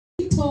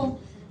to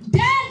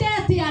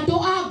dede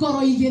ando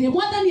agoro igere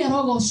mwathani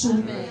arogocwo.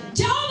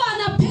 Jehova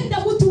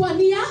anapenda mtu wa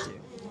nia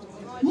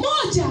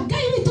moja.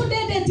 Ngai wito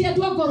dede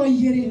ando agoro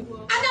igere.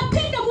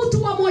 Anapenda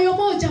mtu wa moyo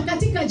moja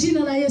katika jina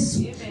la Yesu.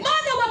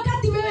 Maana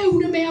wakati wewe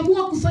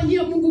umeamua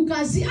kufanyia Mungu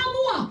kazi,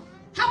 amua.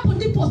 Hapo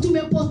ndipo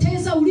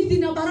tumepoteza urithi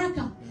na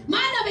baraka.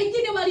 Maana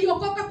wengine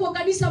waliokoka kwa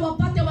kanisa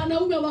wapate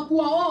wanaume wa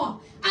kuwaoa.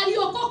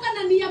 Aliokoka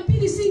na nia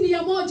pili si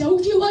nia moja.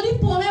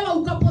 Ukiwalipolewa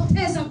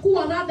ukapoteza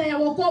kuwa ladha ya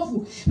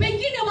wokovu.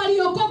 Wengine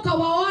waliokoka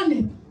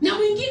waone. Na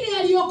mwingine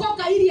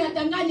aliokoka ili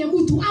adanganye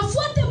mtu.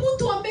 Afuate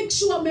mtu wa make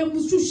sure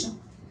amemshusha.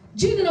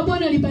 Jina la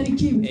Bwana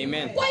libarikiwe.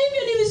 Amen. Kwa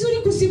hivyo ni vizuri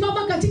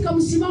kusimama katika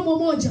msimamo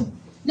moja.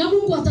 Na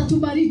Mungu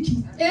atatubariki.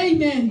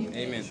 Amen.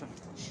 Amen.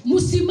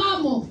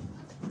 Msimamo.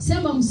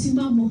 Sema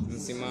msimamo.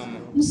 Msimamo.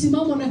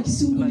 Msimamo na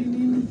Kisungu ni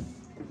nini?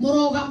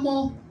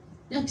 Morogamo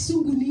na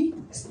Kisungu ni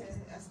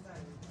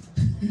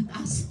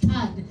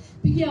astad.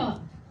 Pigia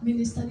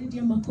ministeri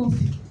ya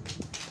makofi.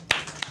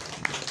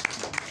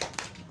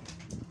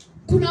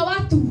 Kuna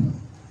watu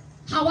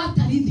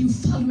hawatarithi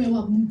ufalme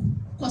wa Mungu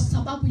kwa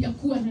sababu ya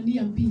kuwa na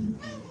nia mbili.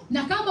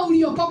 Na kama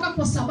uliokoka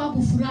kwa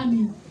sababu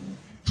fulani,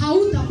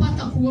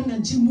 hautapata kuona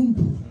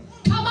Mungu.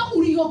 Kama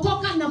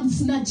uliokoka na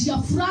mfunajia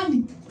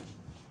fulani,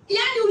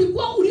 yani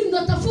ulikuwa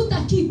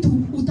unatafuta kitu,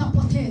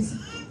 utapoteza.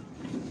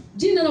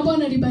 Jina la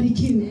Bwana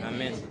libarikiwe.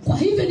 Amen. Kwa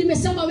hivyo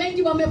nimesema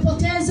wengi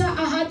wamepoteza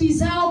ahadi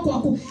zao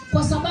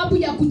kwa sababu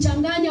ya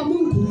kuchanganya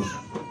Mungu.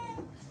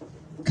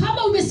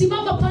 Kama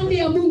umesimama pande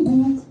ya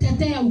Mungu,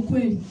 tetea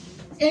ukweli.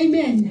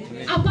 Amen.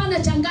 Hapana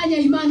changanya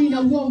imani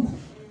na uongo.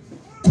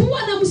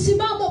 Kuwa na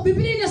msimamo.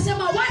 Biblia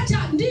inasema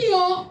wacha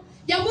ndio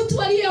ya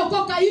mtu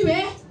aliyeokoka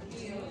iwe.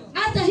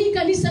 Hata hii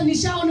kanisa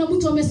nishaona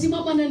mtu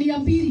amesimama na nia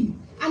mbili.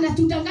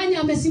 Anatudanganya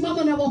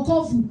amesimama na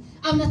wokovu,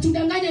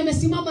 anatudanganya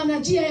amesimama na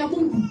njia ya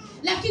Mungu.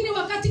 Lakini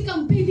wakati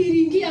kampeni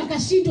iliingia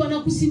akashindwa na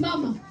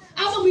kusimama.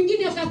 Ama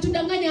mwingine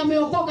akatudanganya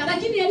ameokoka,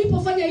 lakini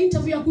alipofanya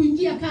interview ya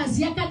kuingia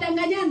kazi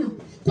akadanganyana.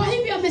 Kwa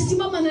hivyo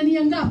amesimama na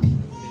nia ngapi?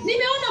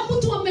 Nimeona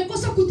mtu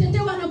amekosa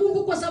kutetewa na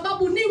Mungu kwa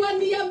sababu ni wa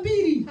nia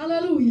mbili.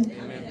 Haleluya.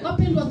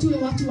 Wapendwa, tuwe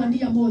watu wa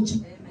nia moja.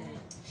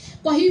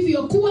 Kwa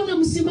hivyo kuwa na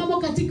msimamo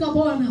katika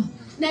Bwana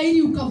na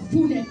ili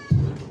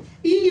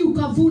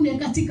ukavune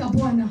katika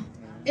Bwana.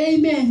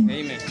 Amen.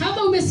 Amen.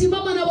 Kama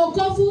umesimama na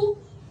wokovu,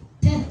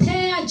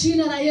 tetea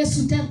jina la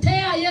Yesu,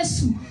 tetea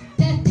Yesu,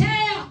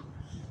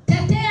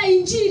 tetea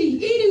injili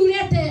ili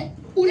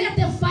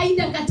ulete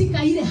faida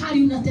katika ile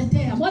hali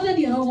unatetea.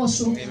 Mwathani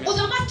arogocwo.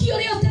 Uthamaki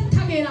ule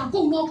utetagera kwa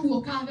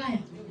unokuo kagaya.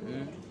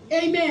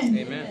 Amen.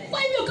 Amen. Kwa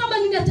hivyo kama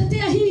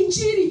ninatetea hii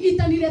injili,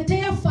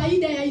 itaniletea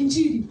faida ya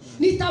injili.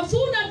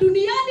 Nitavuna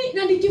duniani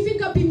na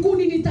nikifika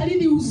mbinguni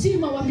nitaridi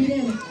uzima wa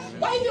milele.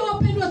 Kwa hivyo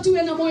wapendwa,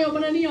 tuwe na moyo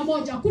na nia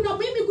moja.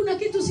 Kuna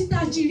kitu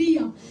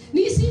sitaachilia.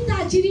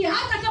 Sitaachilia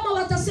hata kama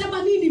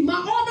watasema nini.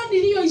 Maono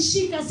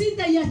niliyoishika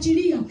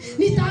sitaiachilia.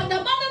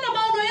 Nitaandamana na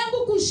maono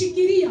yangu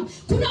kushikilia.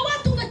 Kuna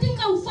watu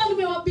katika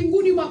ufalme wa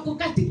mbinguni wako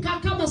katika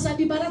kama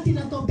Sadibarati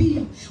na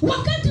Tobia.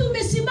 Wakati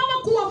umesimama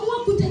kuamua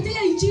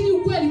kutetea injili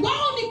ukweli,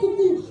 wao ni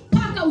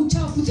kukupaka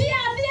uchafu. They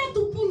are there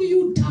to pull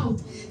you down.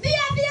 They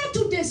are there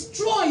to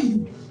destroy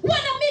you.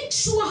 Wana make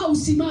sure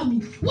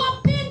hausimami.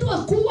 Wapendwa,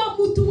 kuwa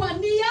mtu wa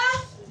nia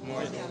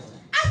moja.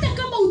 Hata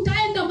kama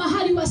utaenda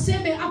mahali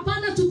waseme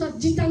hapana,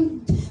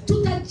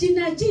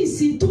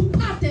 tutajinajisi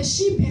tupate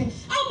shibe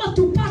ama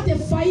tupate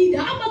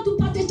faida ama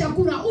tupate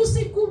chakula,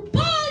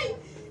 usikubali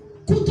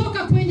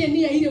kutoka kwenye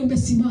nia ile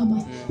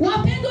umesimama.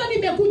 Wapendwa,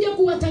 nimekuja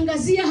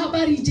kuwatangazia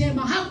habari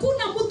njema.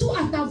 Hakuna mtu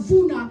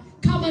atavuna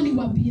kama ni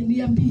wa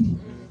nia mbili.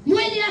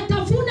 Mwenye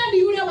atavuna ni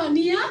yule wa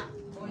nia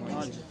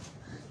moja.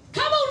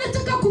 Kama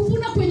unataka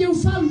kuvuna kwenye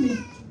ufalme,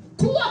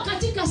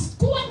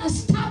 kuwa na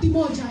stadi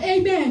moja.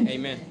 Amen.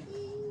 Amen.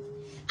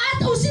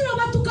 Hata usiwe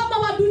watu kama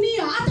wa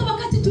dunia. Hata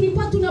wakati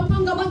tulikuwa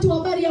tunapanga watu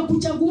habari ya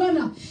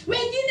kuchaguana,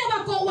 wengine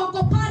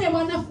wako pale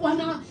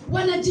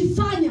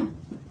wanajifanya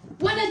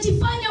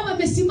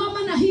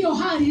wamesimama na hiyo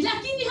hali,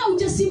 lakini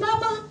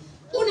haujasimama.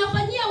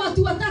 Unafanyia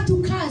watu watatu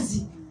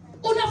kazi.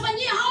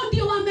 Unafanyia hao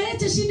ndio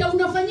wameleta shida.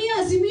 Unafanyia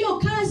Azimio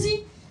kazi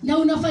na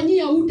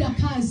unafanyia UDA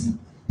kazi.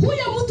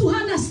 Huyo mtu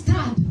hana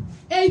stadi.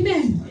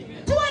 Amen.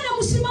 Kuwa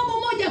na msimamo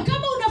moja.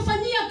 Kama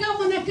unafanyia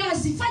gavana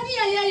kazi,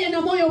 fanyia yeye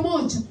na moyo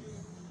moja.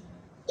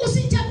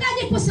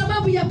 Usichanganye kwa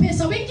sababu ya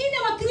pesa. Wengine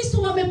wa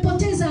Kristo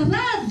wamepoteza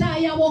ladha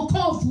ya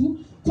wokovu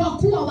kwa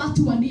kuwa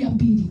watu wa nia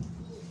mbili.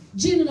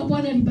 Jina la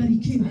Bwana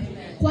libarikiwe.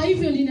 Kwa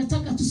hivyo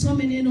ninataka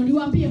tusome neno,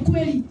 niwaambie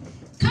kweli.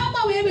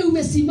 Kama wewe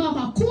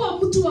umesimama, kuwa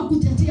mtu wa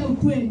kutetea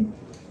ukweli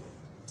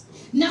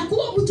na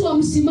kuwa mtu wa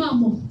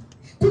msimamo.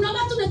 Kuna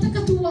watu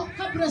nataka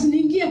kabla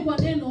niingie kwa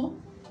neno,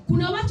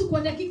 kuna watu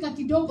kwa dakika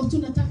kidogo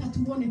tunataka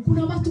tuone.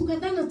 Kuna watu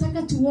kadhaa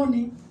nataka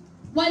tuone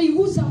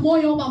waligusa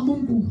moyo wa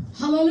Mungu.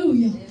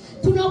 Haleluya.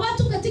 Kuna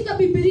watu katika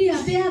Biblia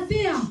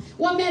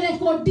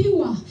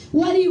wamerekodiwa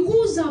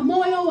waligusa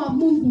moyo wa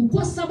Mungu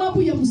kwa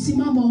sababu ya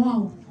msimamo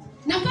wao.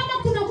 Na kama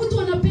kuna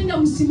mtu anapenda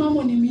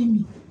msimamo ni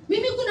mimi.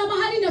 Mimi kuna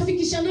mahali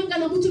nafikishananga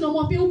na mtu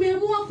namwambia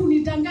umeamua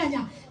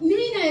kunidanganya.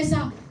 Mimi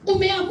naweza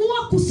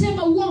umeamua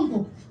kusema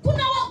uongo.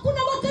 Kuna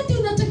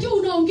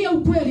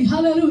ukweli.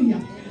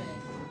 Haleluya.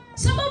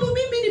 Sababu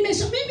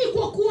mimi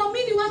kwa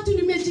kuamini watu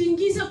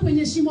nimejiingiza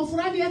kwenye shimo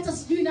fulani, hata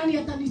sijui nani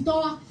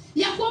atanitoa.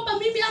 Ya kwamba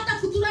mimi hata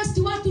kutrust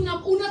watu,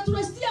 na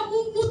unatrustia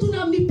mtu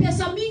na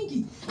pesa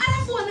mingi,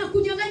 alafu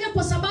anakunyang'anya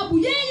kwa sababu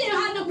yeye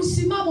hana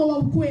msimamo wa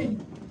ukweli.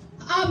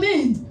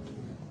 Amen.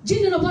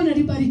 Jina la Bwana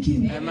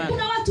libarikiwe.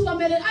 Kuna watu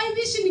I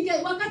wish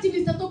wakati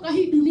nitatoka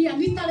hii dunia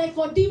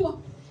nitarekodiwa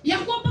ya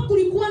kwamba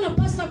kulikuwa na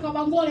Pastor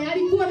Kabangole,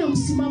 alikuwa na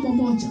msimamo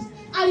moja.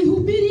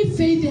 Alihubiri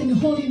faith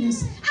and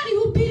holiness.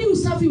 Alihubiri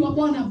usafi wa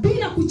Bwana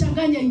bila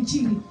kuchanganya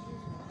injili.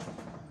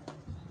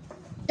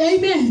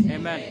 Amen.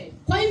 Amen.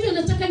 Kwa hivyo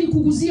nataka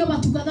nikuguzie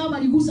watu kadhaa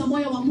waliguza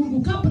moyo wa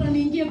Mungu kabla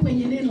niingie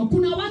kwenye neno.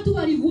 Kuna watu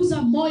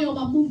waliguza moyo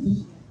wa Mungu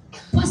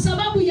kwa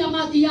sababu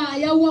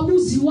ya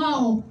uamuzi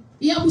wao,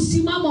 ya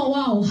msimamo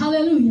wao.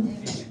 Haleluya.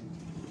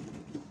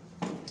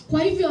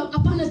 Kwa hivyo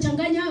hapana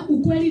changanya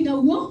ukweli na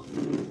uongo,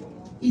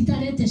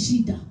 italeta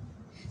shida.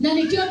 Na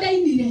nikioda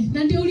inile,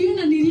 na ndio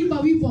uliona nilimba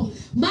wimbo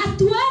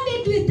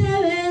matuani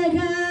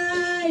twitewega,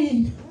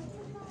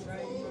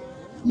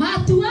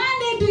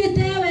 matuani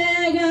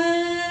twitewega,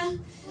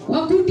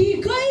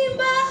 wakudiko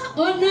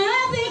ima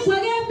onathi kwa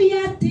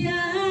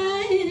gemiatia.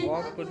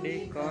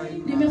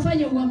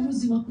 Nimefanya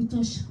uamuzi wa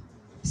kutosha,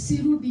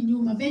 sirudi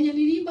nyuma. Venye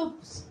nilimba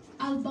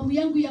albamu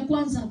yangu ya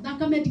kwanza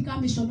Nakamedi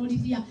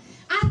kameshonolithia,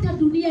 hata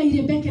dunia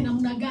ilebeke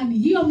namna gani,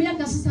 hiyo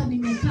miaka sasa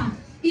nimekaa.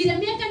 Ile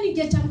miaka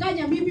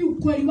ningechanganya mimi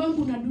ukweli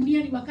wangu na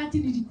dunia ni wakati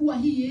nilikuwa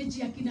hii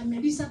age ya kina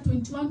Melissa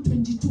 21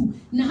 22,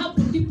 na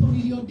hapo ndipo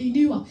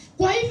niliodiniwa.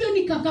 Kwa hivyo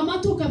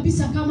nikakamatwa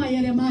kabisa kama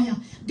Yeremia,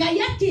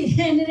 gayake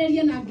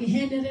henereria na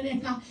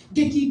gehenerereka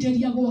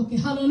gekideria gwake.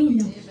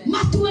 Haleluya.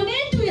 Matuane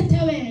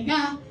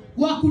twetewega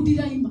wa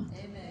kudiraima.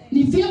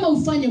 Ni vyema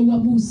ufanye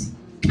uamuzi.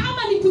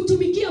 Kama ni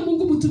kutumikia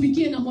Mungu,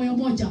 mtumikie na moyo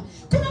moja.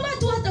 Kuna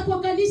watu hata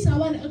kwa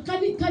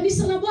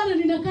kanisa la Bwana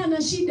linakaa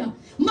na shida,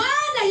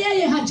 maana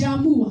yeye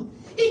hajaamua.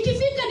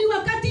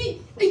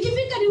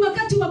 Ikifika ni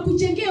wakati wa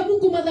kujengea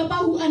Mungu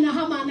madhabahu,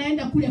 anahama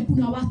anaenda kule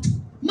kuna watu,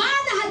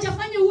 maana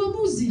hajafanya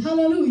uamuzi.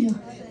 Haleluya.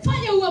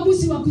 Fanya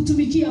uamuzi wa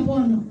kutumikia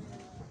Bwana.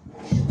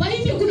 Kwa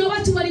hivyo kuna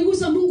watu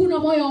waliguza Mungu na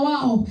moyo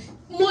wao.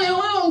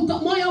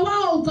 Moyo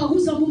wao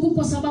ukaguza Mungu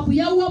kwa sababu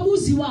ya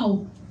uamuzi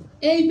wao.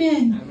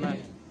 Amen. Amen.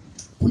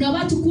 Kuna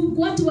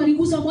watu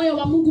waliguza moyo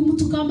wa Mungu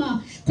mtu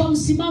kama kwa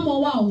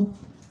msimamo wao.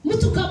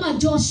 Mtu kama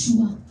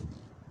Joshua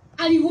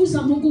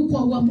aliguza Mungu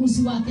kwa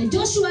uamuzi wake.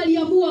 Joshua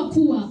aliamua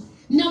kuwa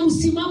na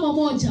msimamo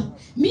moja.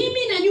 Mimi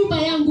na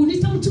nyumba yangu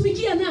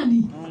nitamtumikia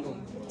nani?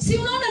 Si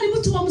unaona ni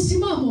mtu wa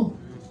msimamo?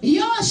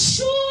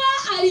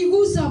 Joshua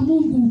aliguza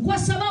Mungu kwa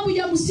sababu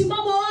ya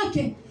msimamo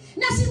wake.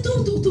 Na si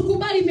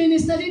tukubali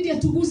ministeri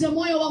tuguze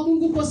moyo wa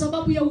Mungu kwa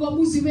sababu ya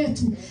uamuzi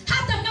wetu.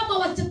 Hata kama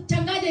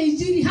watachanganya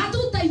injili,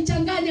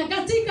 hatutaichanganya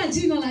katika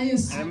jina la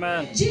Yesu.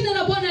 Amen. Jina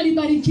la Bwana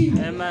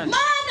libarikiwe.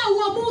 Maana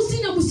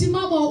uamuzi na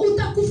msimamo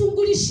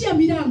utakufungulishia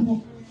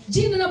milango.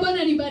 Jina la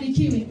Bwana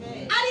libarikiwe.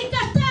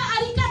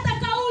 Alikataa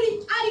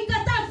kauli,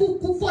 alikataa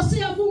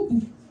kukosea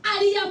Mungu.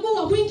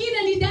 Aliamua.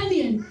 Mwingine ni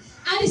Daniel.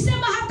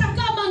 Alisema hata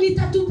kama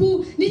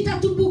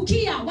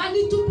nitatumbukia,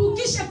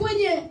 wanitumbukisha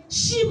kwenye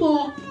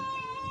shimo,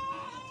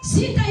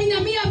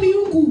 sitainamia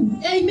miungu.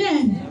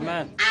 Amen.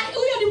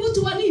 Huyo ni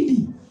mtu wa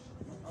nini?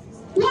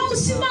 Wa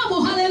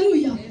msimamo.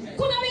 Haleluya.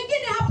 Kuna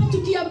wengine hapa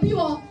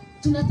tukiambiwa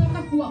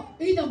tunataka kuwa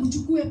aidha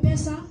mchukue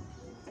pesa,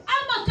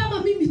 ama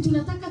kama mimi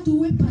tunataka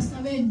tuwe pasta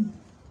wenu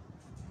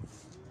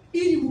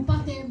ili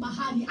mpate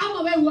mahali,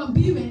 ama wewe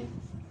uambiwe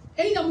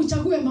aidha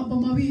mchague mambo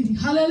mawili.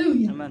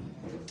 Haleluya. Amen.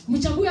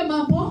 Mchague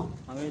mambo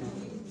mawili.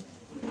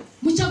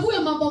 Mchague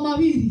mambo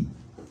mawili.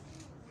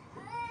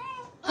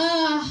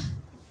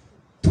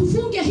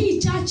 Tufunge hii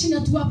church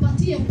na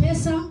tuwapatie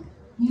pesa,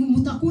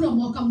 mtakula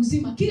mwaka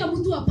mzima, kila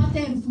mtu apate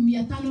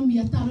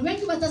 1500.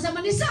 Wengi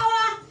watasema ni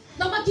sawa,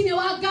 tamakine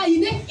waga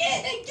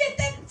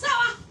inekete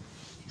sawa.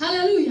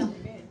 Haleluya.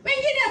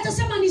 Wengine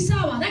atasema ni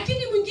sawa, lakini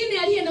mwingine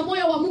aliye na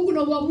moyo wa Mungu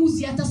na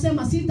uamuzi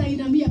atasema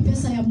sitainamia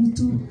pesa ya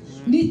mtu.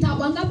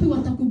 Wangapi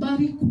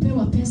watakubali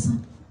kupewa pesa?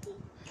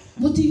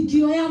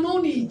 Mutingio ya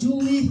noni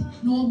jui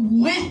no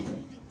mwe.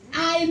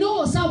 I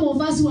know some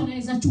of us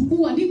wanaweza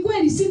chukua, ni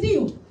kweli si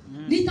ndio?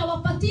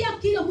 Nitawapatia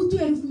kila mtu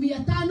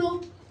 1500,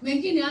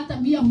 wengine hata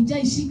 100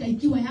 hujaishika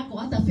ikiwa yako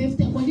hata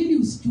 50. Kwa nini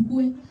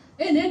usichukue?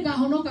 Nenda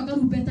honoka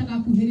karupeta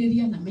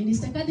kakuhereria na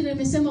minister kadri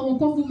amesema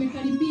wokovu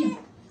umekaribia.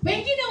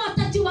 Wengine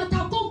wata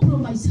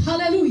compromise.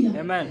 Hallelujah.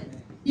 Amen.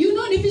 You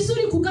know ni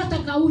vizuri kukata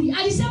kauli.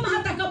 Alisema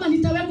hata kama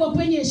nitawekwa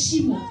kwenye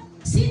shimo,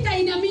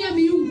 sitainamia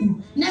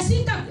miungu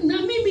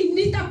na mimi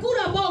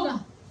nitakula boga.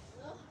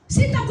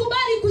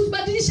 Sitakubali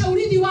kubadilisha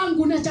urithi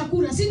wangu na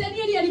chakula. Si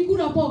Danieli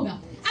alikula boga.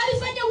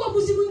 Alifanya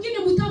uamuzi mwingine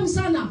mtamu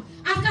sana.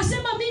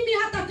 Akasema mimi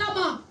hata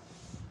kama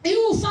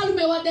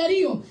ufalme wa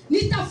Dario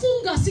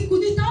nitafunga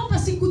nitaomba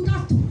siku 3.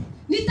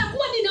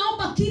 Nitakuwa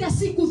ninaomba kila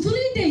siku 3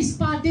 days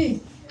per day.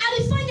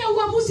 Alifanya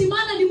uamuzi,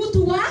 maana ni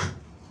mtu wa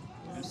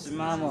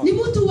msimamo. Ni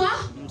mtu wa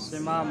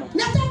msimamo.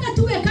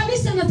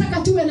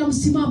 Nataka tuwe na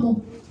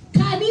msimamo.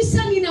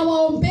 Kanisa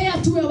ninawaombea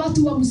tuwe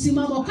watu wa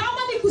msimamo.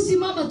 Kama ni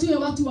kusimama, tuwe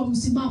watu wa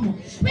msimamo.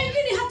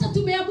 Wengine hata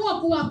tumeamua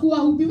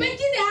kuwahubiri,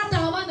 wengine hata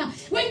hawana,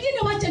 wengine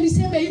wacha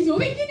niseme hivyo,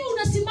 wengine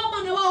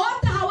unasimama na wao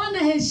hata hawana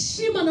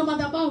heshima na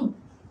madhabahu.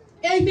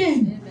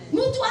 Amen.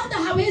 Mtu hata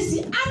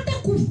hawezi hata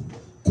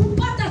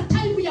kupata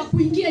time ya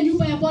kuingia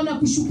nyumba ya Bwana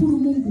kushukuru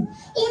Mungu.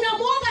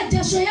 Unamwaga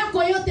jasho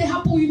yako yote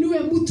hapo uinue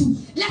mtu,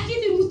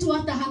 lakini mtu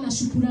hata hana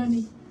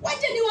shukrani.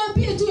 Wacha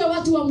niwaambie tuwe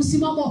watu wa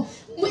msimamo.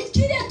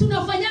 Kile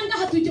tunafanyanga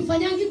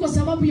hatujifanyangi kwa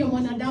sababu ya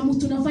mwanadamu,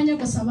 tunafanya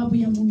kwa sababu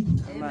ya Mungu.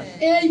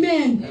 Amen.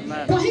 Amen.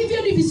 Kwa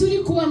hivyo ni vizuri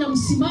kuwa na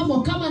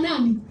msimamo kama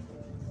nani?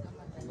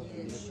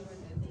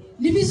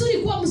 Ni vizuri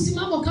kuwa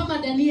msimamo kama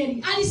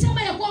Danieli.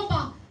 Alisema ya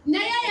kwamba, na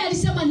yeye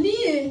alisema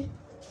nie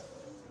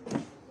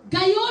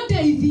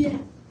gayode ithie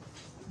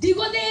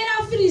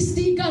digodera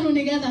Filisti kano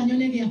nigetha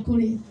nyone gya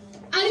kuria.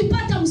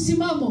 Alipata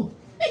msimamo.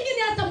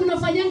 Wengine hata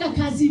mnafanyanga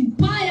kazi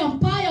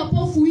mbaya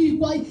pofu ili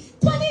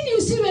kwa nini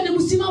usiwe na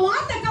msimamo?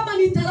 Hata kama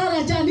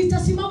nitalala jana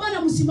nitasimama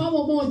na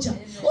msimamo moja.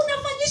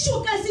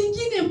 Unafanyishwa kazi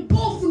nyingine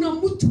pofu na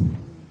mtu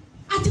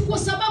ati kwa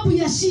sababu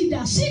ya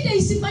shida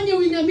isifanye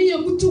uinamie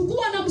mtu.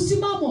 Kuwa na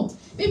msimamo.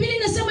 Biblia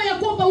inasema ya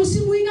kwamba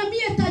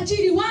usimuinamie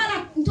tajiri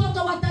wala mtoto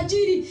wa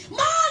tajiri,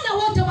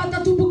 maana wote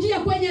watatumbukia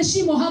kwenye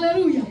shimo.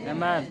 Haleluya.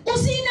 Amen.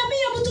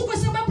 Usiinamie mtu kwa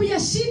sababu ya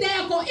shida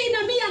yako,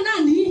 inamia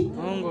nani?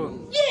 Mungu.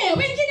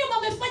 Wengine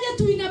wamefanya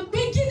tu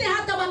wengine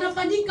hata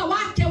wanafanyika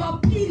wake wa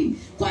pili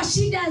kwa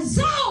shida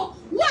zao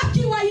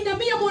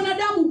wakiwainamia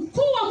mwanadamu.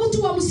 Kuwa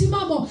mtu wa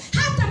msimamo.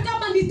 Hata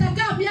kama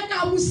nitakaa miaka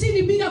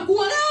 50 bila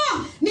kuwa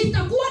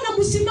nitakuwa na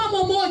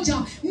msimamo moja.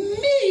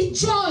 Me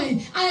joy,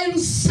 I will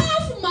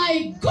serve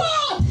my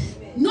God,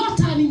 not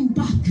turning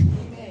back.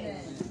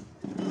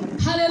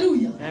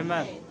 Hallelujah.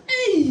 Amen.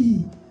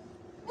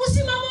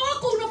 Msimamo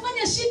wako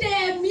unafanya shida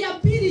ya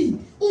 200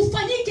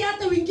 ufanyike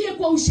hata uingie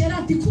kwa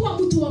usherati. Kuwa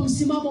mtu wa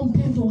msimamo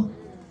mpendwa.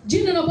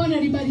 Jina la Bwana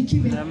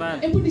libarikiwe.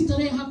 Hebu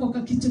nitolee hako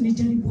kwa kitu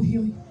nijaribu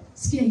hiyo.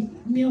 Sikia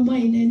mioma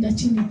inaenda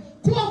chini.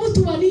 Kuwa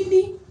mtu wa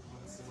nini?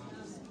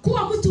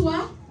 Kuwa mtu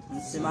wa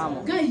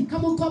msimamo. Gai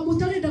kama kwa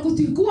mtareda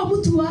kuwa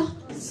mtu wa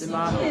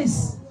msimamo.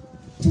 Yes.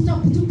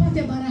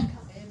 Tutapate baraka.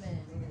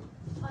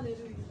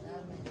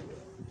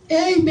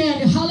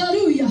 Amen.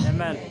 Hallelujah.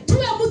 Amen.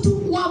 Tuwe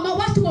mtu wa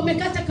watu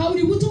wamekata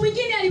kauli. Mtu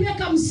mwingine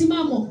aliweka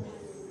msimamo.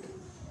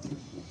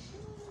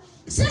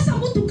 Sasa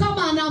mtu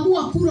kama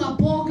anaamua kula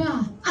boga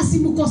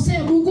asimkosee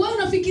Mungu. Wewe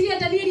unafikiria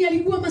Danieli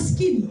alikuwa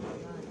maskini?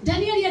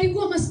 Danieli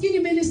alikuwa maskini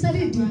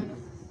Menesareti.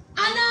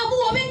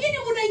 Anaamua. Wengine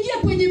mnaingia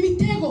kwenye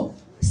mitego.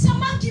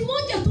 Samaki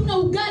moja tu na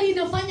ugali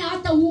inafanya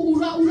hata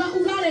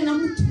ulale na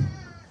mtu.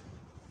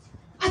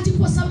 Ati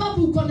kwa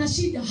sababu uko na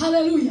shida.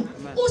 Haleluya.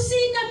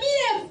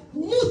 Usiinamie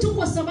mtu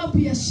kwa sababu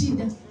ya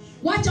shida.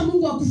 Wacha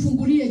Mungu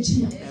akufungulie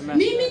njia.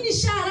 Mimi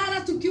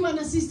nisharara tukiwa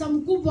na sister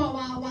mkubwa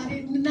wa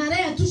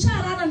Narea,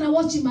 tusharara na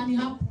watchman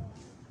hapo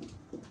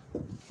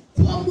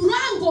kwa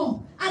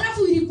mlango,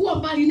 alafu ilikuwa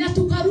mbali na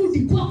tukarudi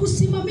kwa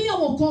kusimamia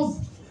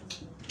wokovu.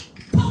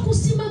 Kwa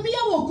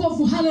kusimamia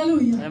wokovu.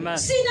 Haleluya.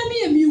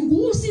 Usiinamie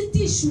miungu,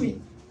 usitishwe.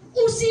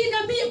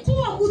 Usiinamie,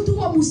 kuwa mtu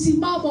wa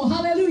msimamo.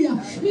 Haleluya.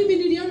 Mimi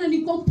niliona ni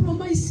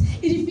compromise.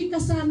 Ilifika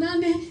saa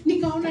 8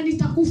 nikaona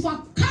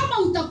nitakufa. Kama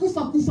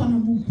utakufa kufa na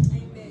Mungu.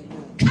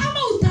 Kama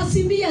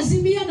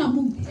utazimia na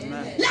Mungu.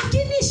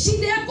 Lakini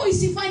shida yako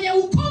isifanye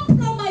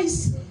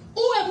ucompromise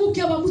uwe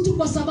mke wa mtu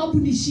kwa sababu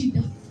ni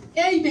shida.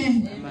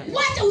 Amen.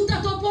 Wacha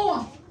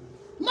utatoboa.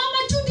 Mama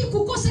Judy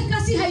kukosa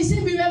kazi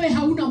haisemi wewe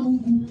hauna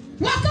Mungu.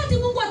 Wakati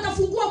Mungu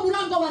atafungua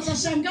mlango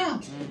watashangaa.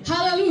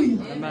 Haleluya.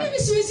 Mimi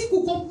siwezi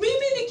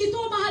mimi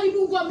nikitoa mahali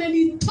Mungu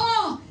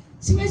amenitoa,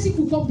 siwezi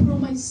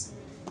kucompromise.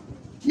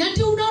 Na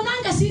ndio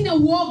unaonanga sina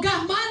uoga,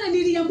 maana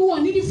niliamua,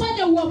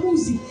 nilifanya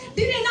uamuzi.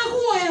 Nile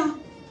naguoya.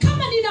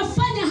 Kama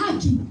ninafanya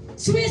haki,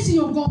 siwezi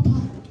ogopa.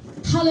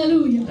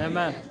 Haleluya.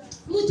 Amen.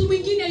 Mtu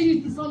mwingine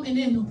ilifanya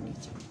neno.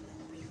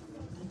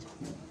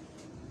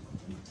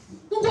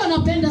 Mungu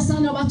anapenda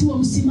sana watu wa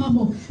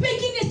msimamo.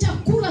 Wengine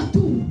chakula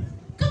tu.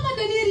 Kama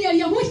Danieli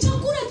aliamua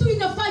chakula tu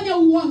inafanya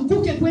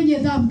uanguke kwenye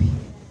dhambi.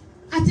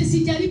 Ati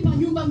sijalipa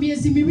nyumba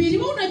miezi 2.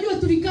 Wewe unajua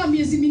tulikaa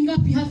miezi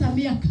mingapi hata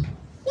miaka?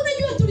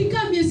 Unajua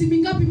tulikaa miezi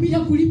mingapi bila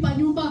kulipa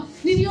nyumba?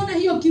 Niliona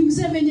hiyo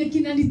kimzee venye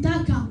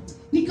kinanitaka.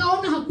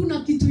 Nikaona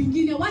hakuna kitu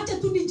kingine. Wacha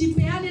tu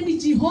nijipeane,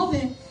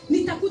 nijihodhe,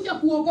 nitakuja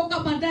kuokoka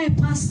baadaye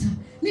pastor.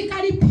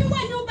 Nikalipiwa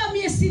nyumba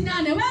miezi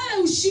 8.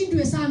 Wewe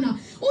ushindwe sana.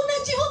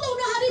 Unajihodha,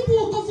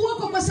 unaharibu wokovu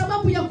wako kwa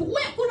sababu ya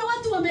kuna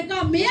watu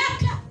wamekaa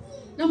miaka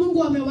na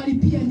Mungu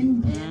amewalipia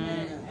nyumba.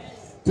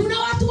 Kuna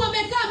watu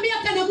wamekaa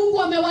miaka na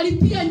Mungu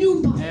amewalipia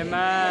nyumba.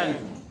 Amen.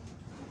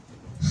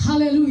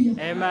 Hallelujah.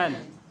 Amen.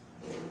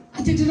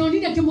 Ati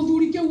tunonida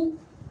kemuthuri keu.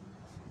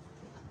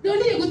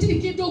 Ndio gutiri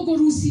kidogo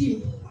rusie.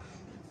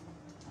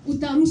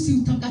 Utarusi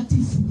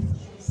utakatifu.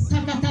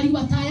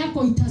 Takataliwa taa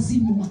yako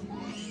itazimwa.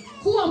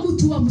 Kuwa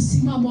mtu wa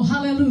msimamo.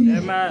 Hallelujah.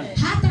 Amen.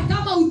 Hata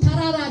kama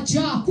utarara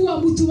jaa,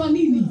 kuwa mtu wa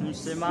nini?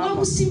 Msimamo.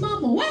 Wa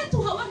msimamo.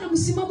 Watu hawana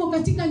msimamo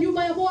katika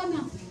nyumba ya Bwana.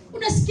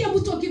 Unasikia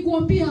mtu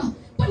akikuambia,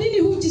 "Kwa nini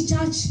huji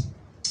church?"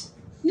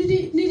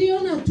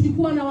 Niliona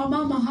tulikuwa na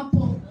wamama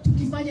hapo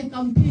tukifanya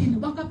campaign,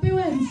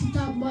 wakapewa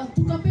 5,000,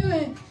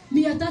 tukapewe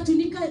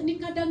 300,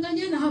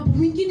 nikadanganyana hapo.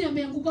 Mwingine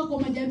ameanguka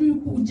kwa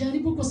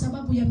majaribu kwa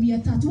sababu ya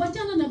 300.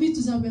 Wachana na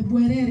vitu za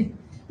bwerere.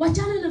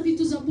 Wachana na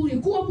vitu za bure.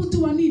 Kuwa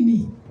mtu wa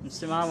nini?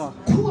 Msimamo.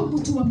 Kuwa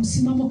mtu wa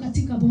msimamo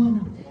katika Bwana.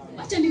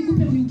 Acha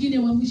nikupe mwingine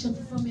wa mwisho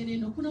tufanye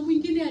neno. Kuna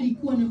mwingine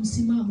alikuwa na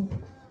msimamo.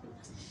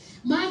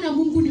 Maana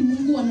Mungu ni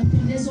Mungu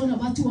anapendezwa na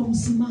watu wa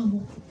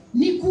msimamo.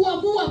 Ni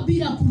kuamua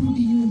bila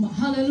kurudi nyuma.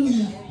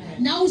 Haleluya.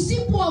 Na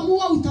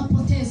usipoamua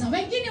utapoteza.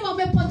 Wengine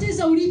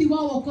wamepoteza urithi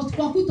wao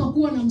kwa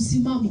kutokuwa na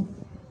msimamo.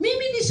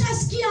 Mimi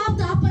nishasikia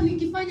hapa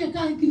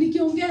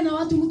nikiongea na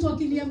watu, mtu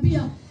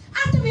akiniambia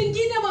hata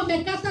wengine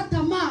wamekata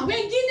tamaa,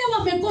 wengine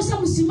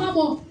wamekosa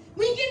msimamo.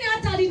 Mwingine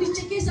hata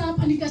alinichekesha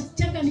hapa,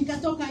 nikacheka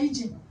nikatoka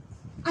nje.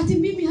 Ati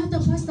mimi hata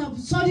pastor,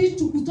 sorry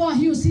tukutoa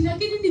hiyo si,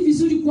 lakini ni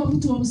vizuri kwa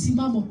mtu wa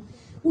msimamo.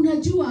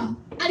 Unajua,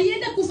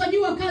 alienda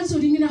kufanyiwa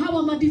counseling na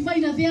hawa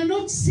madiviner, they are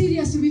not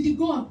serious with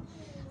God.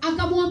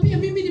 Akamwambia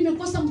mimi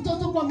nimekosa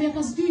mtoto kwa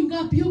miaka sijui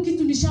ngapi, hiyo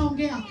kitu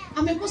nishaongea.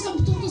 Amekosa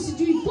mtoto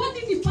sijui. Kwa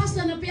nini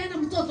pastor anapeana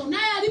mtoto?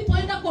 Naye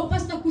alipoenda kwa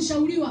pastor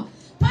kushauriwa,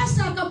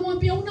 pastor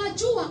akamwambia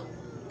unajua,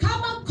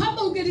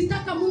 kama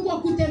ungelitaka Mungu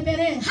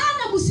akutembelee,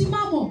 hana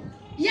msimamo.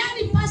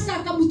 Yaani pastor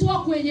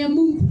akamtoa kwenye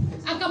Mungu.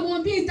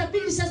 Akamwambia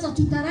itabidi sasa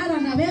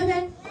tutarara na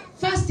wewe,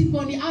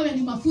 firstborn awe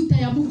ni mafuta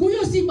ya Mungu.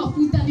 Hiyo si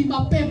mafuta, ni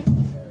mapepo.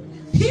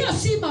 Hiyo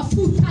si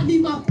mafuta, ni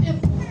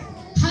mapepo.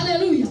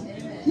 Haleluya.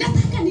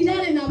 Nataka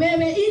nilale na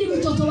wewe ili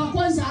mtoto wa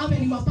kwanza awe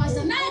ni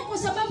wapasa. Naye kwa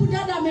sababu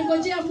dada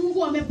amengojea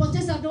Mungu,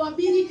 amepoteza ndoa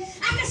mbili,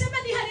 akasema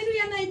ni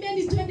haleluya na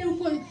imeni, twende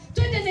huko,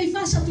 twende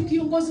Naivasha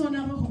tukiongozwa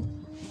na Roho.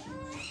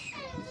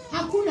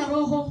 Hakuna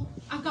Roho,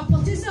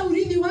 akapoteza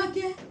urithi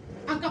wake,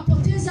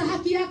 akapoteza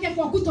haki yake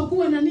kwa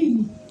kutokuwa na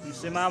nini?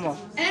 Msimamo.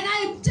 And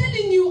I'm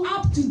telling you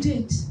up to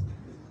date,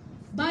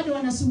 bado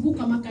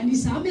wanazunguka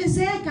makanisa,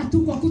 amezeeka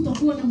tu kwa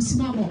kutokuwa na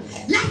msimamo.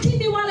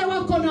 Lakini wale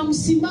wako na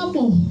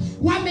msimamo,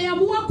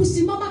 wameamua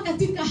kusimama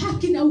katika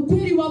haki na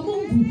ukweli wa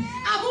Mungu,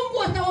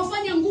 Mungu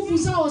atawafanya nguvu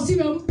zao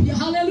ziwe mpya.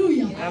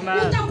 Haleluya.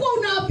 Utakuwa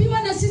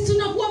unaambiwa na sisi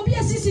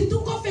tunakuambia sisi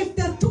tuko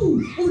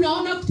 52,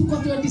 unaona tuko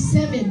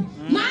 27.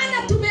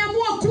 Maana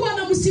tumeamua kuwa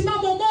na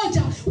msimamo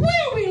moja.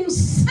 We will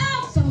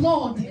serve the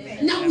Lord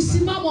na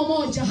msimamo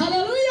moja.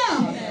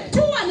 Haleluya.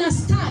 Kuwa na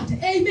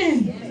stand.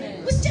 Amen.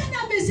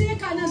 Msichana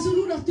amezeeka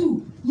anazurura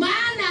tu,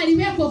 maana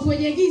aliwekwa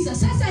kwenye giza.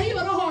 Sasa hiyo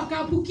roho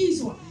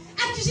akaambukizwa.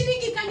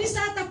 Akishiriki kanisa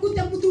hata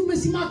kuta mtu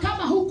umesimama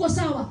kama huko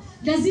sawa,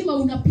 lazima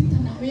unapita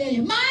na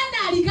yeye,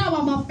 maana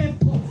aligawa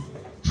mapepo.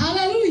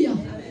 Haleluya.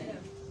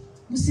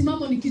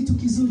 Msimamo ni kitu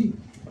kizuri.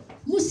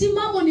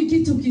 Msimamo ni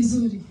kitu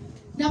kizuri.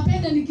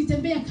 Napenda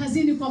nikitembea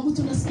kazini kwa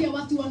mtu nasikia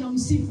watu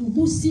wanamsifu.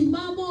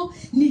 Msimamo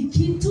ni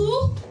kitu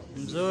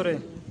mzuri.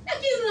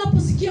 Lakini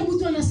unaposikia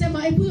mtu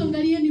anasema hebu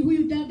angalieni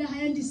huyu dada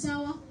haendi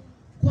sawa,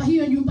 kwa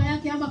hiyo nyumba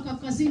yake ama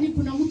kazini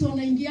kuna mtu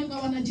anaingianga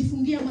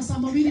wanajifungia masaa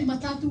 2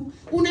 3,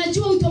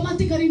 unajua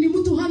automatically ni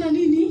mtu hana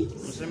nini?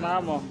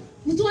 Msimamo.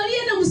 Mtu aliye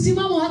na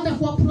msimamo hata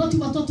kwa ploti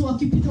watoto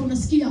wakipita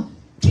unasikia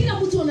kila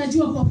mtu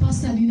anajua kwa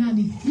pastor ni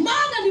nani.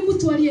 Maana ni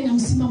mtu aliye na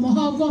msimamo,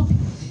 haogopi.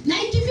 Na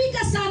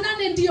ikifika saa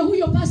 8 ndio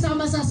huyo pastor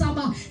ama saa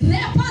 7,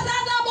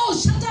 repadadabo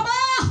shataba,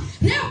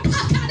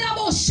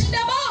 repakadabo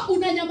shedaba,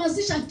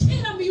 unanyamazisha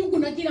kila miungu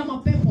na kila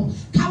mapepo.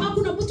 Kama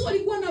kuna mtu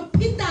alikuwa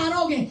anapita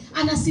aroge,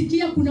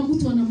 anasikia kuna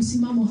mtu ana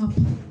msimamo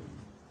hapa.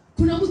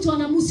 Kuna mtu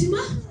ana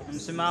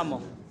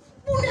msimamo.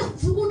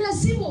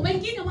 Unazimo,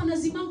 wengine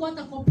wanazimango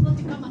hata kwa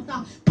ploti kama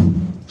taa.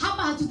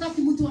 Hapa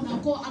hatutaki mtu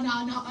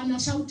ana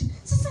shout.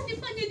 Sasa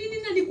nifanye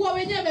nini na nikuwa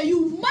wenyewe? You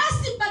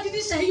must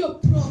badilisha hiyo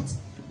plot.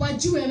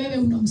 Wajue wewe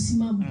una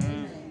msimamo.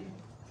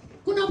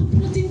 Kuna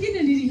plot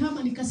nyingine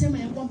nilihama nikasema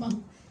ya kwamba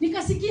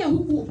nikasikia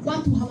huku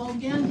watu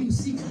hawaongeangi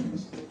usiku.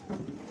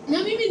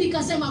 Na mimi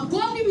nikasema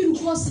God will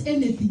cause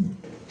anything.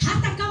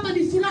 Hata kama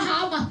ni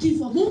furaha ama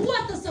kifo, Mungu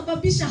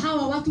atasababisha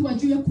hawa watu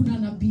wajue kuna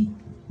nabii.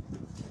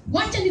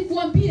 Wacha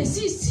nikuambie,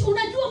 si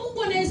unajua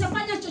Mungu anaweza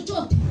fanya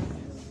chochote.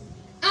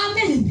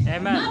 Amen.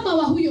 Mama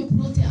wa huyo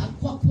prote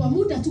kwa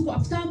muda tu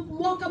kwa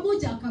mwaka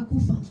moja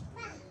akakufa.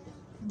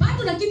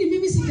 Bado lakini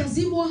mimi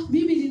sijazimwa,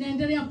 mimi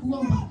ninaendelea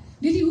kuomba.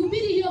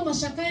 Nilihubiri hiyo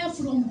mashakaya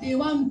from day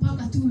 1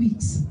 mpaka 2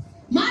 weeks.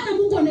 Maana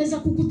Mungu anaweza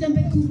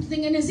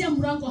kukutengenezea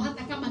mlango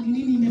hata kama ni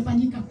nini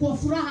imefanyika, kwa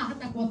furaha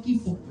hata kwa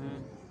kifo.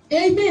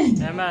 Amen.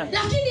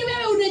 Lakini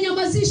wewe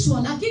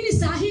unanyamazishwa, lakini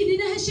saa hii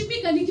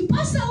ninaheshimika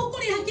nikipasa huko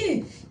ni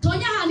haki.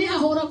 Tonya hali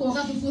hahora kwa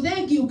wakati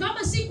kudhengi,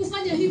 kama si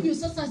kufanya hivyo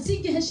sasa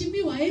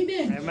singeheshimiwa.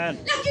 Amen.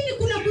 Lakini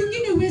kuna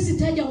mwingine huwezi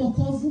taja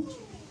wokovu.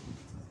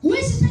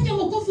 Huwezi taja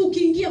wokovu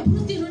ukiingia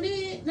ploti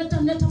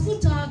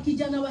natafuta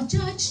kijana wa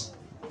church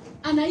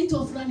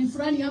anaitwa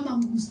fulani ama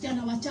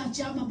msichana wa church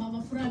ama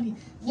mama fulani.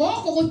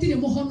 Woko gotire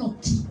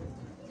muhonoki.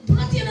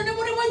 Ploti ni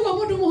mwana wa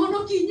mundu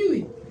muhonoki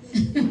nyue.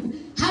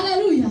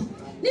 Haleluya.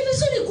 Ni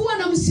vizuri kuwa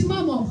na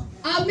msimamo.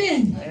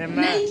 Amen.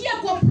 Naingia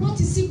kwa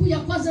ploti siku ya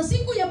kwanza,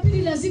 siku ya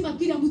pili lazima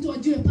kila mtu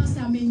ajue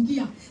pastor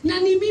ameingia. Na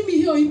ni mimi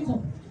hiyo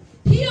iko.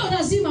 Hiyo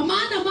lazima,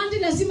 maana mandi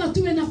lazima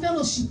tuwe na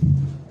fellowship.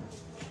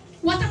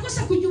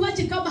 Watakosa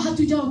kujuaje kama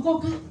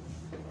hatujaokoka?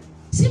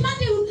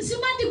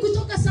 Simandi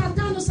kutoka saa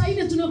 5 saa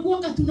 4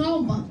 tunakuanga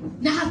tunaomba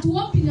na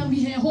hatuombi na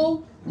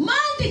miheho.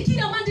 Mandi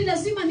kila mandi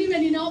lazima niwe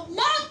ninaomba.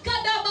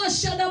 Makadaba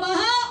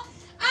shadabaha.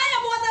 Aya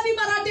mwadhani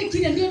marade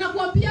kile ndio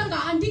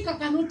nakuambianga andika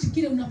kanoti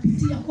kile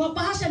unapitia. Kwa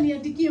bahasha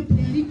niandikie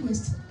prayer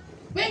request.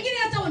 Wengine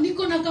hata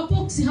niko na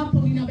kabox hapo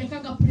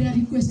ninawekanga prayer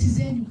request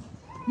zenu.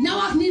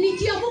 Na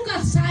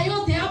nikiamuka saa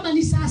yote ama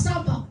ni saa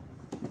 7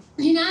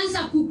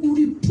 ninaanza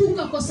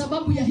kukulipuka kwa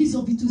sababu ya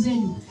hizo vitu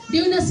zenu.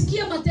 Ndio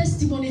unasikia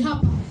matestimony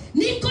hapa.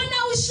 Niko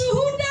na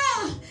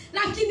ushuhuda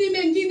lakini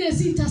mengine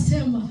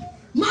sitasema.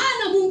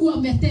 Maana Mungu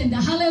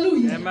ametenda.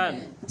 Haleluya.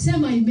 Amen.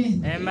 Sema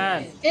amen.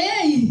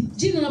 Amen.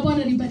 Jina la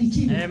Bwana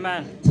libarikiwe.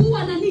 Amen.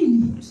 Kuwa na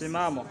nini?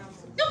 Msimamo.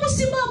 Na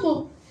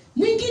msimamo.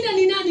 Mwingine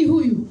ni nani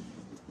huyu?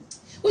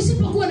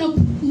 Usipokuwa na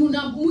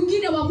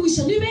mwingine wa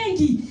mwisho ni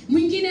wengi.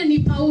 Mwingine ni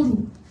Paulo.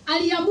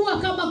 Aliamua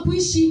kama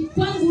kuishi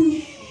kwangu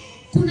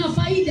kuna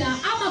faida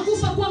ama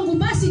kufa kwangu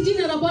basi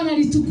jina la Bwana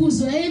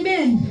litukuzwe.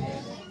 Amen.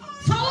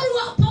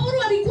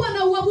 Paulo alikuwa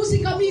na uamuzi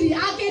kamili.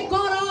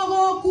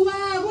 Akekorogo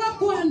kuagwa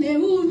kwa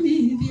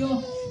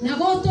neumithio na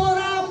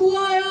gotora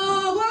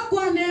muoyo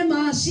kwa ne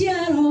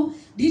maciaro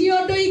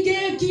ndirio ndoige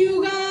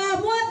kiuga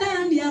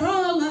mwathani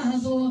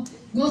arogatho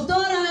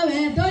gotora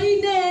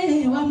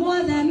wendo-ine wa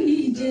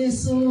mwathani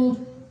Jesu.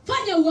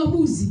 Fanya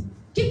uamuzi.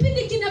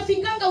 Kipindi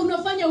kinafikanga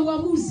unafanya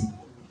uamuzi.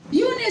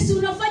 Eunice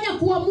unafanya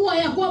kuamua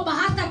ya kwamba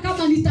hata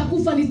kama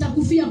nitakufa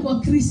nitakufia kwa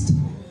Kristo.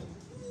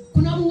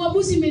 Kuna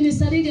muamuzi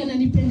ministeri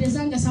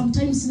ananipendezanga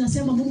sometimes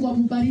nasema Mungu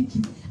ambariki.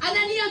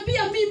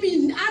 Ananiambia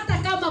mimi hata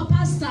kama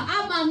pastor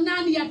ama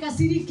nani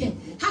akasirike,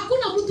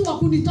 hakuna mtu wa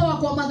kunitoa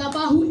kwa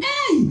madhabahu.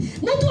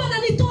 Mtu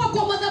ananitoa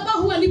kwa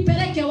madhabahu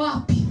anipeleke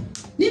wapi?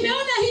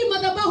 Nimeona hii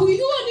madhabahu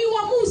hiyo ni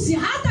uamuzi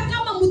hata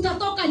kama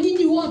mtatoka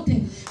nyinyi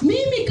wote.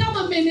 Mimi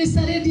kama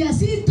ministeri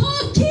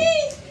asitoki.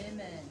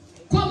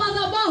 Kwa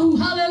madhabahu.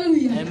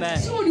 Haleluya.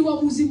 Sio ni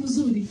uamuzi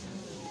mzuri.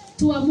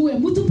 Tuamue.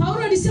 Mtu Paulo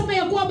alisema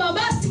ya kwamba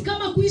basi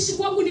kama kuishi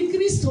kwangu ni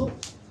Kristo.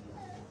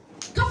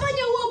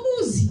 Kafanya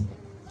uamuzi.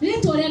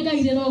 Leto rega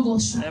ile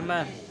rogosho.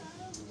 Amen.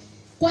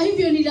 Kwa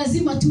hivyo ni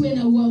lazima tuwe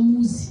na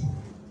uamuzi.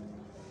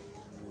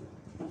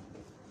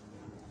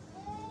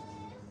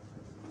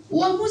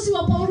 Uamuzi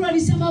wa Paulo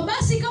alisema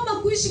basi kama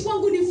kuishi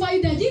kwangu ni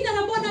faida jina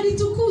la Bwana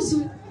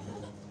litukuzwe.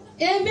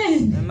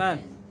 Amen. Amen.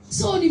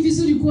 So ni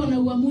vizuri kuwa na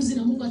uamuzi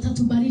na Mungu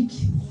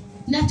atatubariki.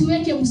 Na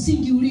tuweke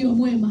msingi ulio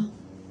mwema.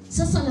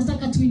 Sasa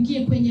nataka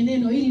tuingie kwenye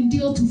neno ili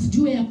ndio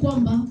tujue ya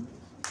kwamba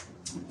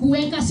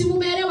kuweka si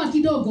mumeelewa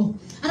kidogo.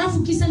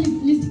 Alafu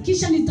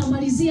kisha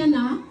nitamalizia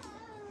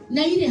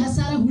na ile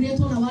hasara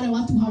huletwa na wale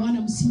watu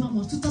hawana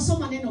msimamo.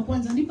 Tutasoma neno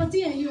kwanza.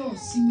 Nipatie hiyo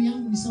simu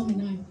yangu nisome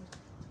nayo.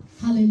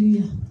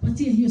 Hallelujah.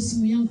 Patie hiyo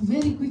simu yangu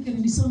very quickly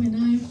nisome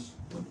nayo.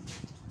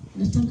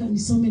 Nataka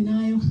nisome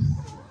nayo.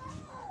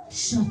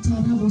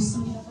 Shatarabo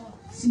sana.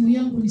 Simu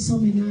yangu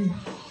nisome nayo.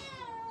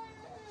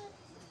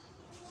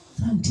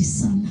 Asante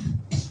sana.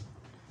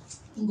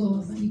 Mungu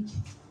awabariki.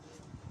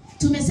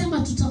 Tumesema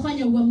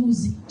tutafanya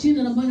uamuzi.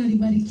 Jina la Bwana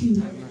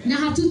libarikiwe.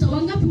 Na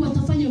wangapi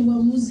watafanya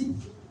uamuzi?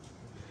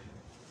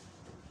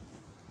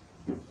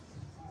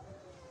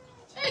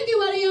 Wengi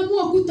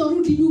waliamua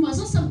kutorudi nyuma.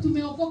 Sasa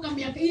tumeokoka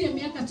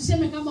miaka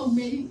tuseme kama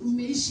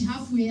umeishi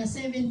halfway ya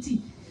 70.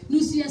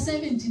 Nusu ya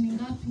 70 ni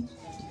ngapi?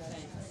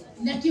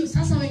 Na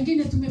sasa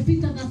wengine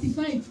tumepita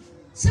 35.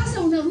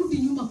 Sasa unarudi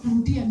nyuma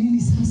kurudia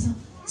nini sasa?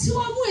 Si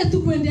uamue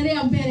tu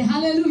kuendelea mbele.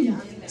 Haleluya.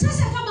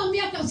 Sasa kama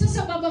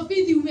sasa baba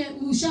Fidi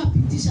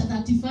ushapitisha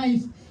 35.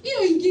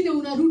 Hiyo ingine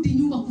unarudi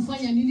nyuma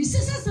kufanya nini?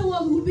 Sasa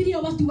wahubiria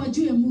watu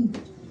wajue Mungu.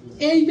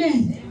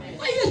 Amen.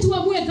 Kwa hiyo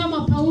tuamue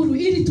kama Paulo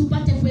ili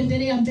tupate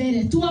kuendelea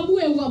mbele.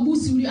 Tuamue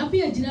uamuzi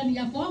uliapia jirani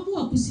yako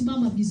amua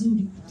kusimama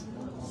vizuri.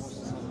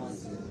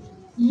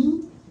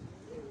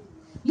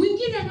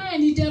 Mwingine naye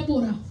ni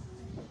Deborah.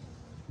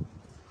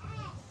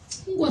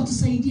 Mungu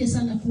atusaidie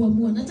sana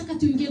kuamua. Nataka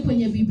tuingie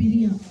kwenye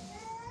Biblia.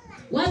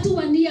 Watu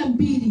wa nia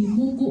mbili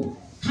Mungu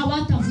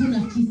hawatavuna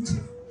kitu.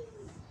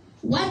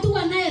 Watu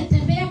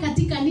wanayetembea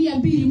katika nia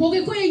mbili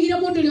Mugikuyu igire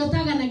mundu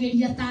liotaga na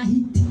geria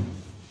tahiti.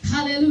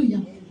 Haleluya.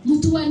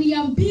 Mtu wa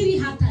nia mbili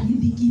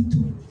hatarithi kitu.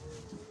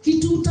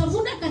 Kitu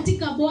utavuna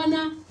katika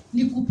Bwana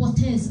ni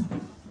kupoteza.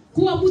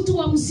 Kuwa mtu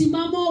wa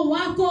msimamo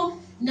wako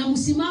na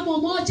msimamo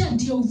moja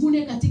ndio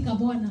uvune katika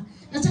Bwana.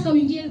 Nataka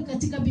uingie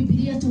katika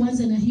Biblia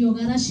tuanze na hiyo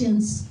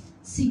Galatians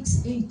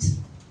 6:8.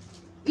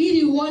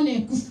 Ili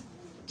uone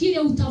kile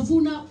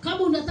utavuna.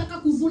 Kama unataka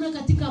kuvuna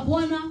katika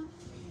Bwana,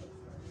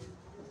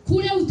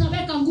 kule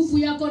utaweka nguvu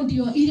yako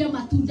ndio ile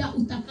matunda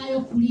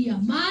utakayokulia.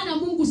 Maana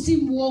Mungu si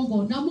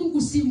muongo na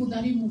Mungu si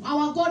mdhalimu.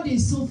 Our God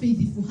is so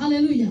faithful.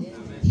 Hallelujah.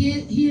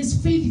 He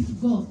is faithful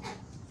God.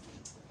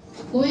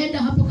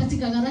 Oenda hapo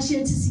katika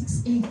Galatians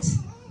 6:8.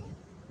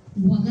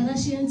 Wa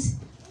Galatians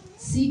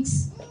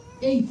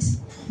 6:8.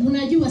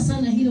 Mnajua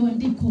sana hilo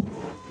andiko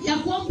ya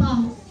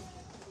kwamba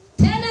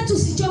tena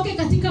tusichoke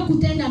katika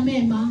kutenda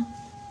mema,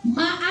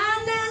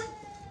 maana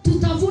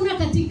tutavuna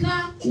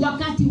katika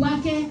wakati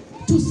wake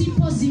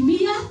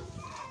tusipozimia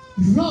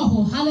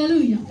roho.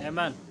 Hallelujah.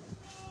 Amen.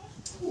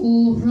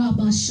 O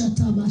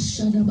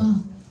rabashatabashadaba.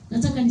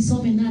 Nataka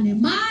nisome 8.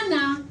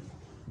 Maana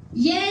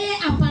yeye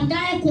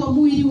apandaye kwa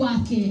mwili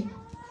wake.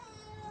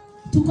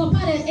 Tuko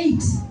pale 8.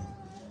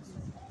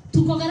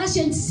 Tuko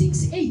Galatians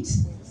 6:8.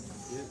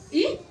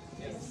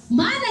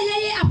 Maana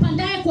yeye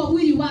apandaye kwa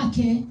mwili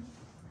wake.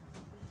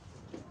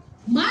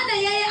 Maana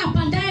yeye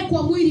apandaye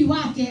kwa mwili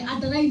wake,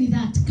 underline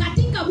that,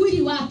 katika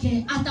mwili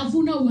wake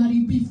atavuna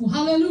uharibifu.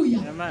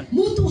 Hallelujah.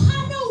 Mtu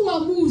hana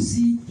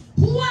uamuzi,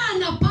 huwa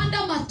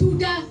anapanda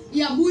matunda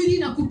ya mwili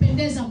na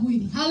kupendeza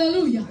mwili.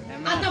 Hallelujah.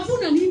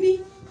 Atavuna nini?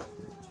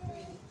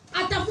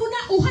 Atavuna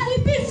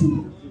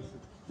uharibifu.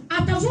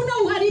 Atavuna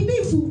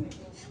uharibifu.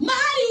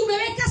 Mahali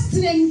umeweka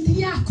strength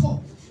yako,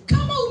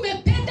 kama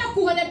umependa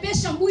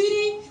kuhelebesha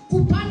mwili,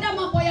 kupanda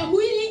mambo ya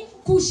mwili,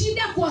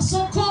 kushinda kwa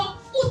soko,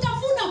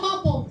 utavuna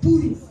mambo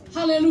bure.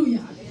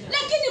 Hallelujah.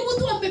 Lakini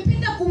mtu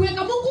amependa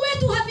kuweka, Mungu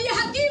wetu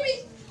hakiwi.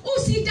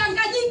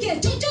 Usidanganyike,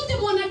 chochote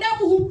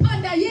mwanadamu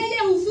hupanda yeye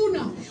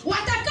huvuna.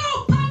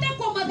 Watakao panda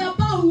kwa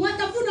madhabahu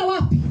watavuna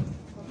wapi?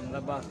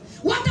 Madhabahu.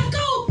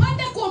 Watakao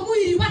panda kwa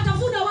mwili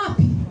watavuna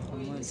wapi?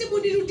 Sibu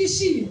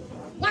nirudishie.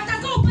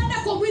 Watakao panda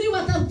kwa mwili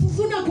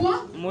watavuna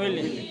kwa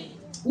mwili.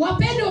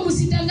 Wapendwa,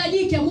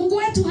 msidanganyike, Mungu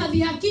wetu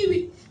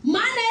hakiwi.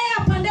 Maana yeye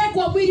apandaye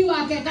kwa mwili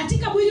wake,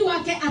 katika mwili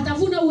wake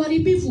atavuna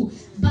uharibifu,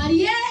 bali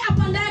yeye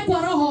apandaye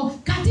kwa roho,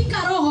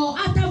 katika roho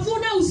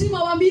atavuna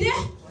uzima wa milele.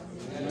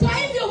 Kwa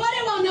hivyo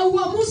wale wana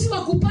uamuzi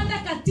wa kupanda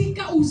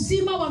katika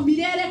uzima wa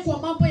milele kwa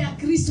mambo ya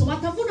Kristo,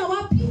 watavuna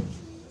wapi?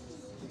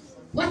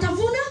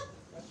 Watavuna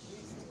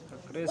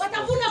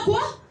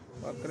kwa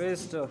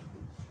Kristo.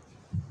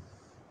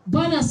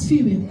 Bwana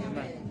asifiwe.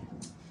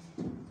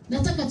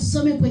 Nataka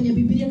tusome kwenye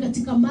Biblia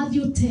katika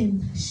Matthew 10.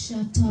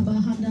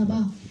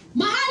 Shatabahandaba.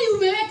 Mahali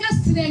umeweka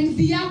strength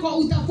yako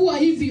utakuwa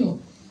hivyo.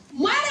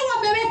 Wale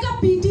wameweka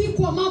bidii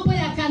kwa mambo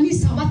ya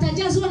kanisa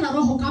watajazwa na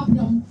roho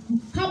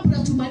kabla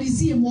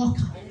tumalizie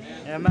mwaka.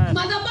 Amen.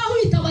 Madhabahu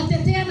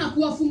itawatetea na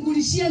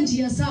kuwafungulishia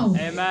njia zao.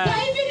 Amen. Kwa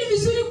hivyo ni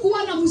vizuri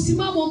kuwa na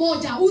msimamo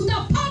moja.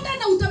 Utapanda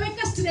na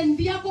utaweka strength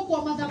yako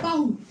kwa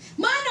madhabahu.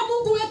 Maana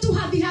Mungu wetu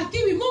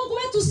hakiwi. Mungu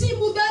wetu si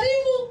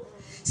mudhalimu,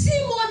 si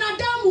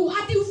mwanadamu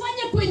ati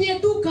ufanye kwenye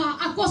duka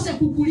akose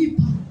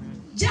kukulipa.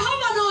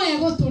 Jehova naye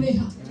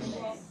gotoleha.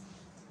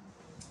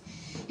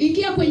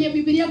 Ingia kwenye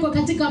Biblia kwa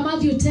katika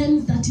Matthew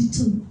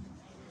 10:32.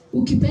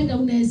 Ukipenda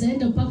unaweza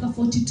enda mpaka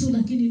 42,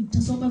 lakini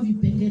tutasoma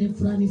vipengele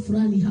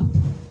fulani hapo.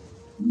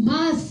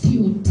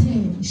 Matthew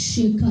 10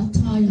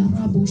 shekataya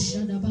rabo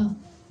shadaba.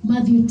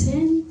 Matthew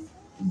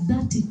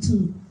 10:32.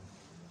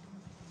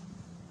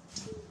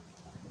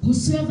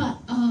 Whosoever,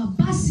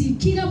 basi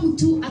kila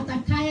mtu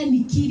atakaye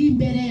nikiri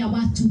mbele ya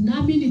watu,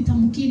 nami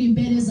nitamkiri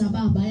mbele za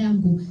Baba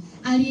yangu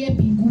aliye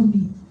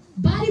mbinguni.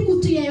 Bali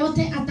mtu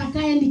yeyote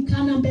atakaye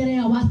nikana mbele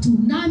ya watu,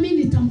 nami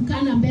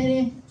nitamkana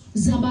mbele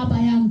za Baba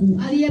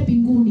yangu aliye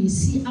mbinguni.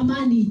 Si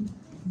amani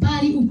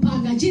bali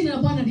upanga. Jina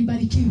la Bwana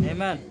libarikiwe.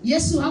 Amen.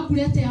 Yesu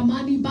hakuleta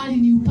amani bali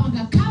ni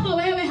upanga. Kama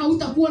wewe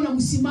hautakuwa na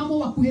msimamo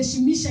wa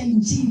kuheshimisha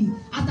injili,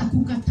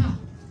 atakukataa.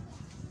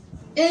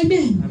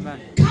 Amen. Amen.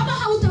 Kama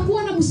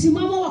hautakuwa na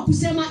msimamo wa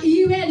kusema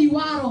iwe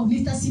liwaro,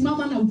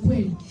 nitasimama na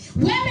ukweli.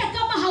 Wewe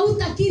kama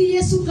hautakiri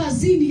Yesu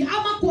kazini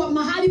ama kwa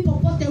mahali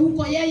popote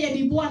huko yeye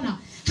ni Bwana,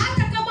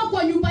 hata kama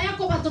kwa nyumba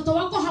yako watoto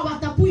wako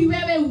hawatapui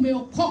wewe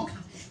umeokoka,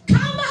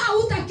 kama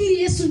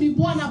hautakiri Yesu ni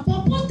Bwana,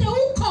 popote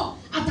huko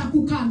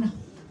atakukana.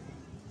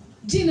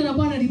 Jina la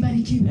Bwana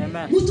libarikiwe.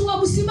 Mtu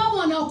wa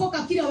msimamo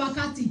anaokoka kila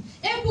wakati.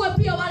 Hebu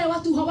pia wale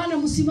watu hawana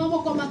msimamo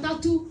kwa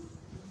matatu.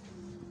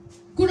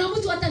 Kuna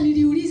mtu hata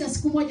niliuliza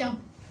siku moja,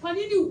 kwa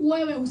nini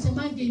wewe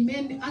usemange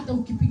amen hata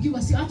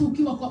ukipigiwa, si hata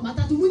ukiwa kwa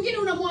matatu? Mwingine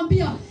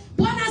unamwambia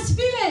Bwana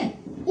asifiwe,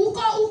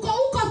 uko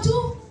tu,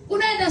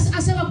 unaenda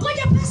asema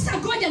ngoja pasta,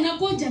 ngoja na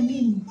ngoja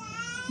nini?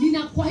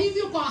 Nina kwa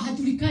hivyo kwa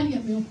hajulikani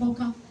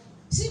ameokoka.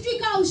 Sijui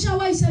kama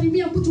ushawahi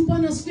salimia mtu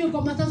Bwana asifiwe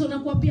kwa matatu na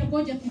kuambia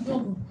ngoja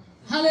kidogo.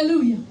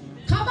 Haleluya.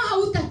 Kama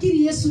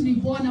hautakiri Yesu ni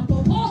Bwana,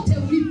 popote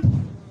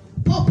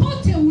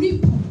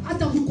ulipo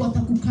hata Mungu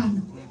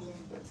atakukana.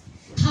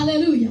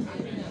 Haleluya.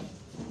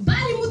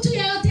 Bali mtu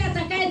yeyote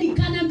atakaye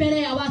nikana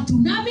mbele ya watu,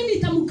 nami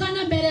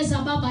nitamkana mbele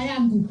za Baba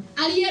yangu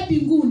aliye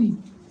mbinguni.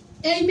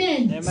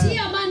 Amen. Si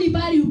amani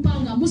bali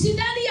upanga.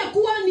 Msidhani ya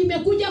kuwa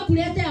nimekuja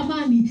kuleta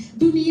amani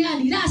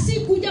duniani. La, si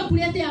kuja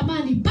kuleta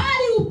amani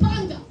bali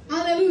upanga.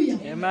 Haleluya.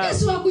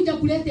 Yesu hakuja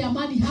kuleta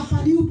amani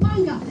hapa, ni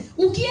upanga.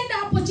 Ukienda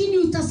hapo chini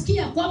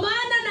utasikia, kwa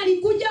maana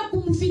nalikuja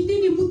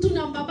kumfitini mtu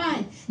na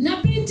babaye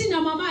na binti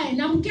na mamaye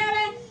na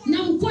mkewe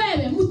na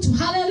mkwewe mtu.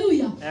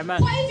 Haleluya.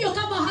 Kwa hivyo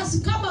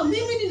kama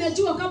mimi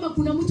ninajua kama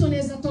kuna mtu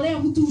anaweza tolea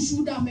mtu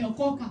ushuhuda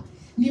ameokoka,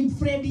 ni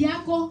friend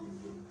yako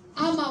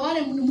ama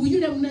wale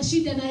yule mna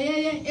shida na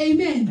yeye.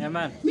 Amen.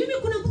 Mimi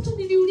kuna mtu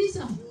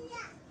niliuliza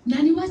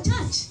na ni wa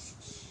church,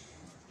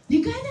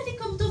 nikaenda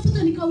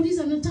nikamtafuta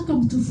nikauliza nataka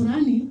mtu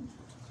fulani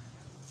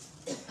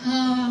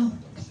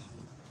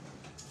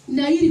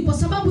na ili kwa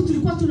sababu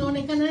tulikuwa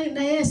tunaonekana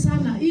na yeye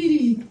sana,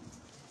 ili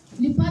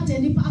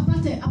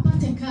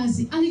apate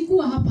kazi.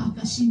 Alikuwa hapa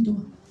akashindwa.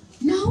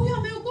 Na huyo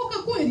ameokoka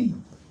kweli?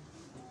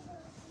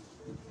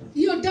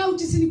 Hiyo doubt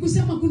si ni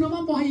kusema kuna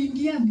mambo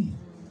haingiani.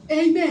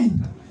 Amen.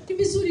 Ni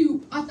vizuri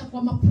hata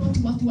kwa maplot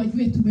watu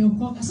wajue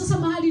tumeokoka. Sasa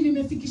mahali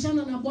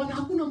nimefikishana na Bwana,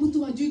 hakuna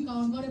mtu wajui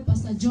Kawangware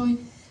Pastor Joy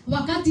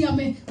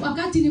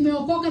wakati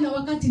nimeokoka na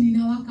wakati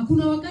ninawaka.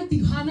 Kuna wakati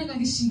hana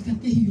kagishika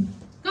hiyo.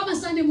 Kama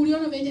Sunday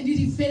mliona venye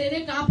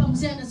niliferereka hapa,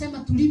 mzee anasema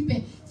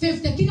tulipe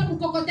 50 kila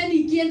mkokoteni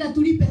ikienda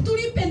tulipe.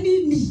 Tulipe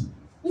nini?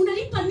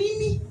 Unalipa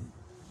nini?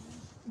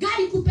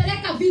 Gari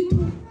kupeleka vitu.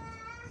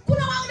 Kuna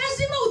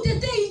lazima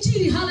utetee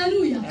injili.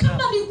 Haleluya.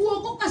 Kama ni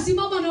kuokoka,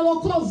 simama na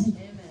wokovu.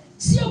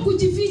 Sio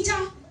kujificha.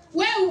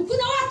 Wewe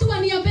kuna watu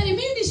waniambia,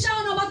 mimi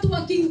nishaona watu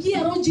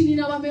wakiingia rojini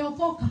na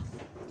wameokoka.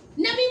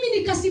 Na mimi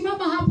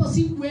nikasimama hapo,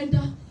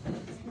 sikuenda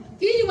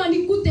ili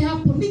wanikute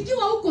hapo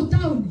nikiwa huko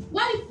town.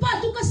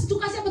 Walipata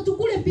tukasema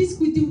tukule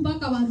biscuit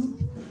mpaka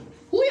warudi.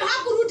 Huyo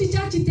hakurudi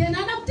church tena.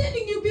 And I'm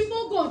telling you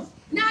before God.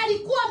 Na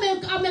alikuwa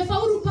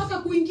amefaulu mpaka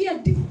kuingia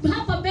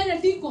hapa mbele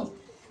deacon.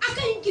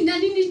 Akaingia na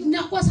nini,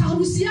 na kwa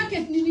harusi yake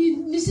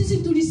ni sisi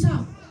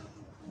tulisaa.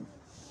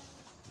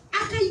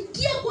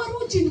 Akaingia kwa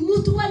rojini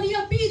mtu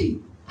waliabiri.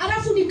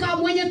 Alafu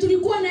mwenye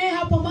tulikuwa na yeye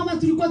hapo, mama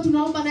tulikuwa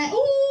tunaomba naye.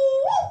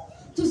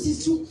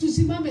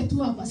 Tusimame tu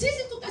hapa.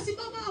 Sisi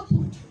tukasimama hapo.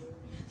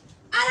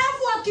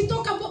 Alafu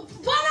akitoka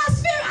Bwana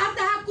asifiwe,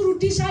 hata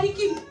hakurudisha,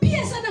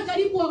 alikimbia sana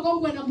karibu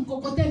agongwe na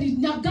mkokoteni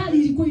na gari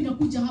ilikuwa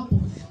inakuja hapo.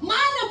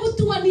 Maana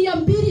mtu wa nia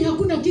mbili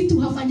hakuna kitu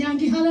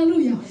hafanyangi.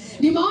 Haleluya.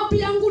 Ni maombi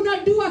yangu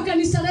na dua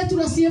kanisa letu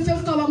la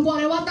CFF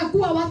Kawangware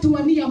watakuwa watu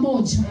wa nia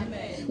moja.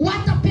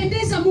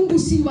 Watapendeza Mungu,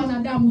 si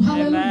wanadamu.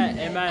 Haleluya.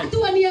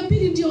 Watu wa nia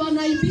mbili ndio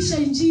wanaibisha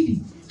injili.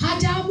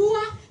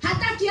 Hajaamua,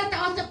 hataki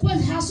hata kwa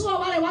haswa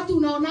wale watu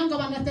unaonanga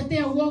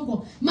wanatetea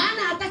uongo.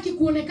 Maana hataki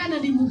kuonekana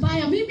ni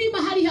mbaya. Mimi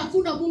mahali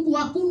hakuna Mungu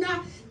hakuna.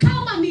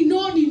 Kama ni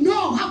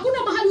no.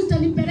 Hakuna mahali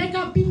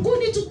utanipeleka.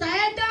 Mbinguni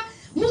tutaenda.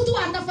 Mtu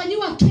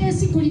atafanyiwa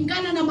kesi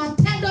kulingana na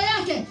matendo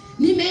yake.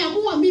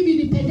 Nimeamua mimi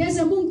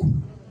nipendeze Mungu.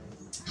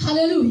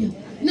 Haleluya.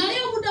 Na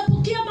leo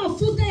mtapokea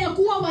mafuta ya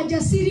kuwa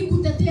wajasiri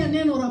kutetea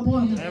neno la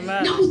Bwana.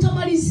 Na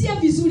mtamalizia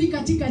vizuri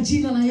katika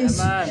jina la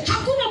Yesu.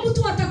 Hakuna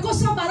mtu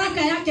atakosa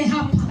baraka yake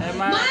hapa.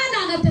 Maana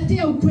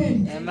anatetea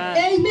ukweli.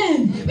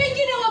 Amen.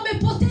 Wengine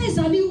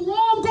wamepoteza ni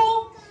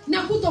uongo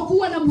na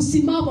kutokuwa na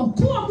msimamo.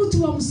 Kuwa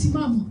mtu wa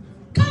msimamo.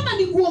 Kama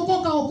ni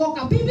kuokoka,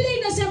 okoka. Biblia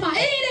inasema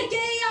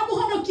elekea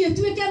muhono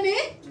kietuweke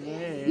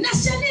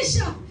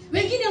nashanisha.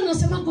 Wengine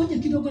wanasema ngoja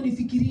kidogo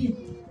nifikirie.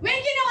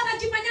 Wengine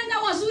wanajifanyanga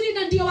wazuri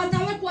na ndio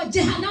watawekwa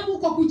jehanamu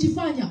kwa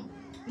kujifanya.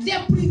 The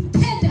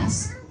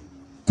pretenders.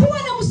 Kuwa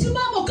na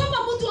msimamo. Kama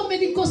mtu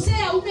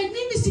amenikosea,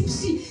 mimi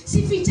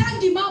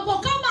sifichangi mambo.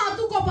 Kama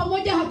hatuko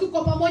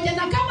pamoja,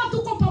 na kama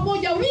tuko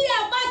pamoja, we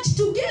are much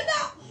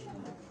together.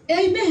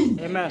 Amen.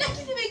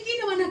 Lakini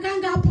wengine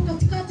wanakanga hapo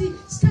katikati,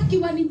 sitaki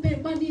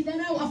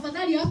wanidharau,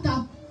 afadhali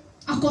hata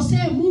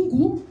akosee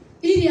Mungu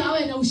ili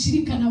awe na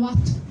ushirika na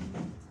watu.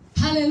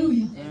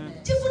 Haleluya.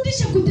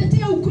 Jifundishe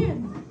kutetea ukweli.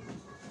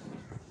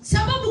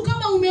 Sababu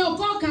kama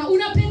umeokoka,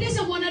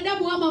 unapendeza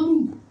mwanadamu ama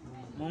Mungu?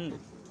 Mungu.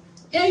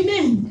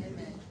 Amen.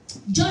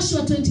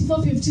 Joshua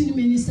 24:15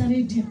 Minister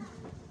Radio.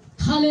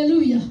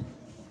 Haleluya.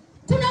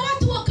 Kuna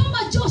watu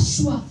kama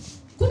Joshua.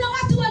 Kuna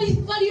watu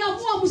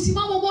waliamua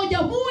msimamo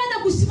moja. Muwe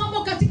na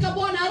msimamo katika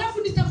Bwana.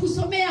 Alafu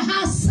nitakusomea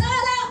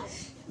hasara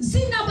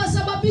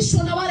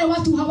zinazosababishwa na wale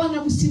watu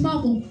hawana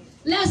msimamo.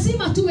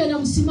 Lazima tuwe na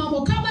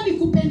msimamo. Kama ni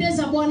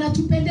kupendeza Bwana,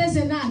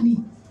 tupendeze nani?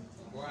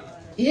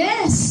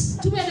 Yes,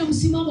 tuwe na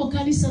msimamo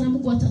kanisa na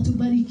Mungu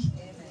atatubariki.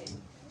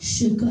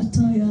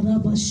 Shekata ya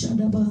raba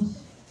shadaba.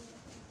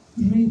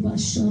 Reba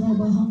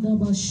sharaba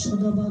handaba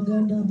shadaba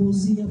ganda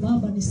bozia.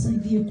 Baba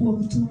nisaidie kuwa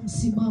mtu wa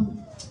msimamo.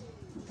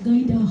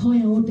 Gaida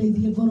hoya oda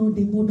idhie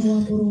gorode mono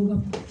wa moroga.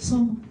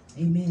 Soma.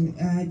 Amen.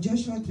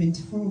 Joshua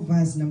 24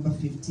 verse number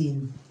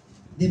 15.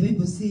 The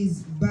Bible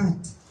says,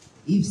 "But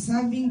if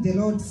serving the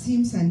Lord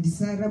seems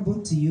undesirable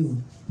to you,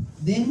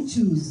 then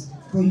choose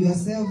for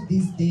yourself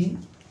this day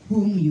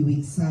whom you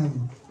will serve,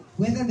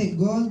 whether the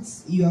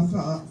gods your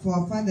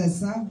forefathers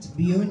served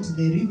beyond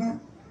the river,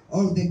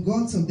 or the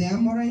gods of the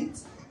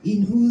Amorites,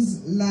 in whose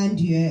land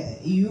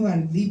you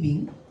are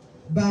living.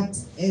 But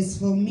as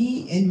for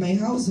me and my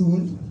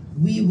household,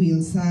 we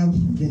will serve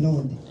the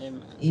Lord."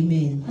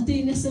 Amen. Ati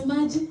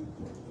inasemaje?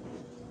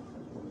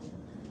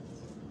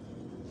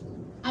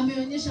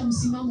 Ameonyesha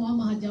msimamo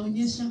ama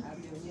hajaonyesha?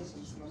 Ameonyesha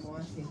msimamo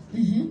wake.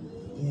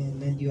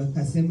 Na ndio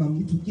akasema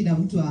kila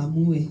mtu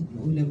aamue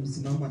ule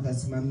msimamo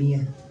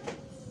atasimamia.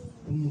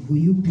 Mungu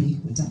yupi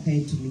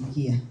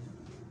utakayetumikia.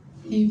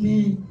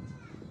 Amen.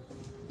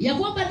 Ya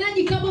kwamba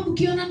nanyi kama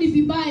mkiona ni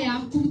vibaya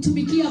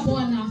kumtumikia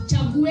Bwana,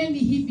 chagueni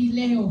hivi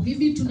leo.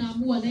 Hivi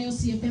tunaamua leo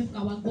CFF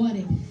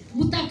Kawangware.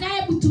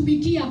 Mtakaye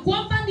kutumikia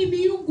kwamba ni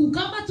miungu,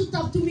 kama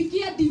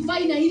tutatumikia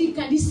divine ili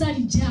kanisa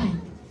lijae.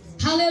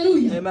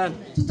 Haleluya. Amen.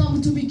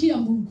 Tutamtumikia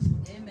Mungu.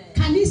 Amen.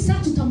 Kanisa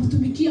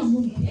tutamtumikia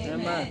Mungu.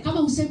 Amen.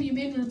 Kama usemi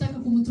imeni nataka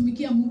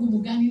kumtumikia Mungu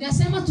mgani?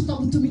 Nasema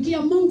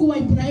tutamtumikia Mungu wa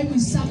Ibrahimu,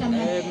 Isaka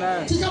na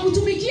Amen.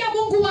 tutamtumikia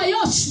Mungu wa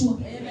Yoshua.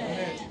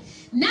 Amen.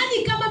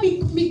 Nani kama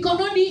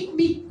mikononi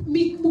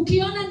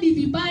mkiona ni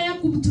vibaya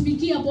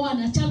kumtumikia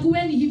Bwana,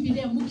 chagueni hivi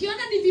leo.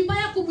 Mkiona ni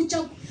vibaya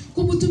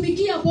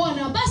kumtumikia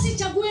Bwana, basi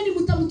chagueni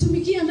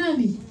mtamtumikia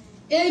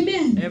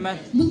Amen. Amen.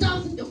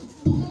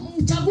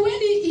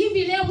 Mchagueni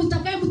hivi leo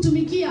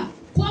mtakayemtumikia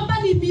kwamba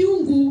ni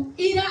miungu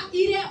ile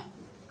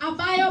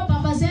ambayo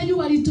baba zenu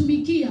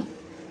walitumikia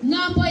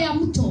ng'ambo ya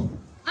mto,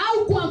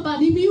 au kwamba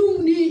ni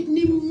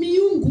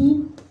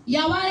miungu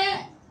ya wale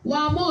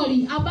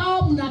Waamori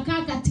ambao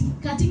mnakaa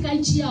katika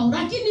nchi yao.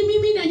 Lakini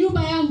mimi na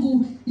nyumba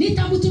yangu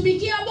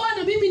nitamtumikia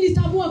Bwana. Mimi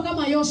nitamua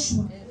kama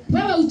Yoshua.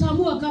 Wewe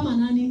utamua kama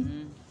nani?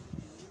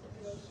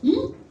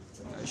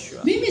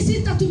 Mimi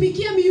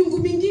sitatumikia miungu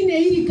mingine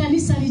ili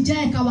kanisa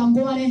lijae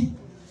Kawangware.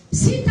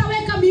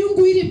 Sitaweka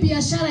miungu ili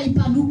biashara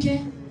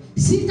ipanuke.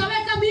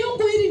 Sitaweka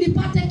miungu ili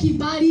nipate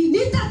kibali.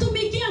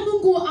 Nitatumikia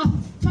Mungu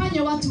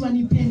afanye watu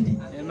wanipende.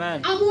 Amen.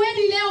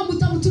 Amueni leo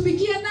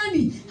mtamtumikia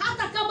nani?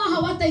 Hata kama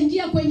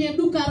hawataingia kwenye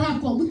duka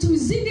lako,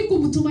 mtuzidi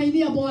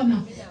kumtumainia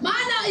Bwana.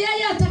 Maana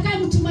yeye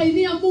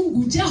atakayemtumainia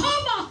Mungu,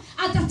 Jehova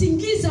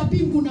atatingiza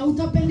mbingu na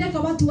utapendeka,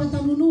 watu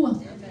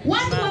watanunua.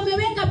 Watu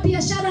wameweka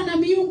biashara na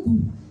miungu.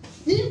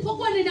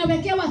 Nilipokuwa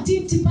ninawekewa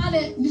tinti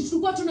pale,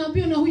 nilikuwa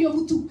tunaambiwa na huyo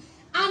mtu,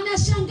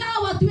 anashangaa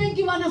watu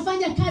wengi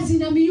wanafanya kazi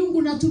na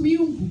miungu na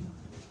tumiungu.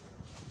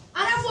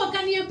 Alafu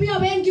akaniambia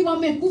wengi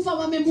wamekufa,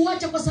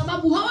 wamemuacha kwa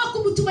sababu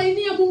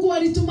hawakumtumainia Mungu,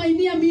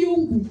 walitumainia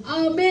miungu.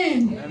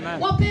 Amen.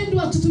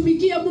 Wapendwa,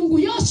 tutumikie Mungu.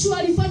 Yoshua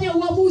alifanya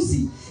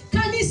uamuzi.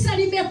 Kanisa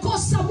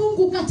limekosa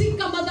Mungu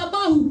katika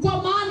madhabahu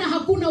kwa maana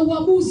hakuna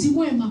uamuzi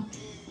mwema.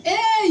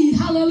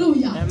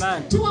 Hallelujah.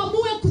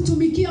 Tuamue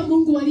kutumikia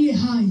Mungu aliye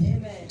hai.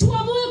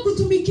 Tuamue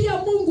kutumikia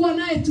Mungu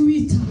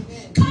anayetuita.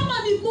 Kama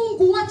ni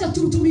Mungu, wacha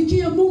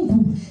tutumikie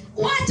Mungu.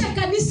 Wacha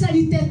kanisa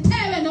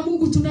litetewe na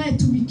Mungu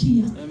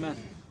tunayetumikia. Amen.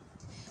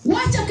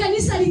 Wacha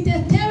kanisa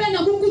litetewe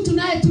na Mungu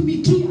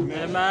tunayetumikia.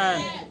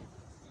 Amen.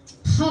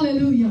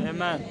 Hallelujah.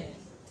 Amen.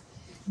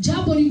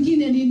 Jambo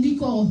lingine ni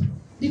niko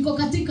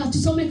katika,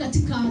 tusome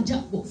katika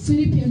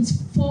Philippians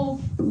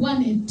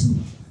 4:1-2.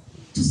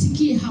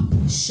 Tusikie hapo.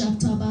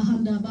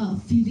 Shatabahandaba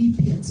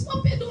Philippians.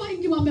 Wapendwa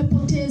wengi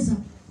wamepoteza,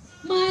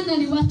 maana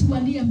ni watu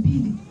walia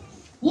mbili.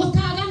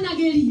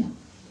 Wotaganageria.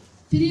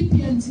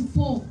 Philippians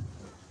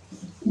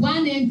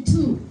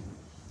 4:1-2.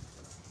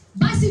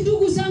 Basi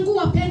ndugu zangu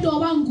wapendwa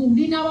wangu,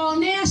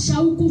 ninawaonea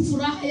shauku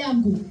furaha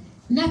yangu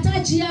na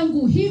taji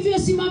yangu. Hivyo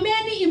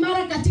simameni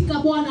imara katika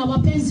Bwana,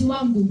 wapenzi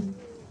wangu.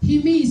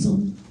 Himizo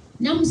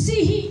na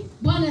msihi.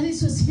 Bwana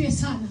Yesu asifiwe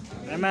sana.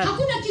 Amen.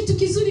 Hakuna kitu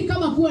kizuri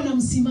kama kuwa na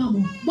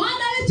msimamo.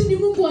 Bwana wetu ni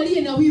Mungu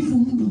aliye na wivu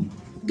mno.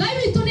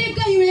 Ngai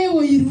tuneka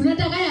iwewe iru na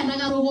dagaya na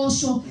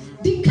garogosho.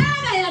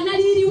 Dikara ya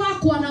naliri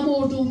wako na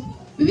modo.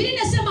 Biblia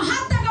inasema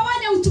hata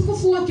gawanya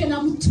utukufu wake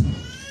na mtu.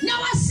 Na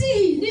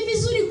wasihi ni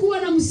vizuri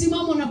kuwa na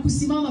msimamo na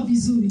kusimama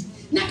vizuri.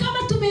 Na kama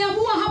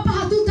tumeamua hapa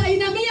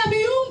hatutainamia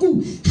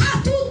miungu,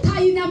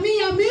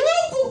 hatutainamia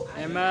miungu.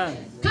 Amen.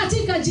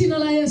 Katika jina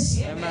la Yesu.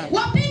 Amen.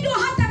 Wapendwa,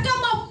 hata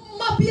kama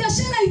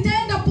mabiashara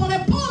itaenda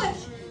polepole,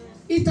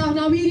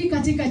 itanawiri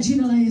katika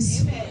jina la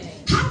Yesu.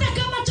 Hata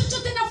kama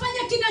chochote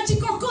nafanya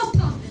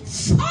kinachikokota,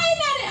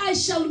 finally I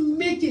shall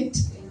make it.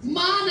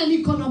 Maana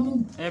niko na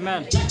Mungu.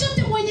 Amen.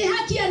 Chochote mwenye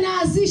haki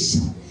anaazisha,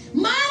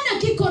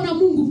 maana kiko na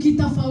Mungu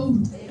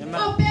kitafaulu.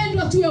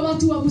 Wapendwa, tuwe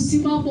watu wa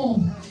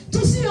msimamo.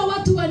 Tusiwe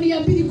watu wa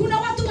niambiri. Kuna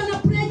watu wana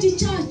preach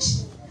church,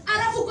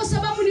 alafu kwa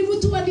sababu ni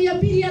mtu wa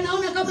niambiri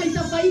anaona kama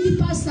itafaidi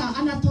pasta,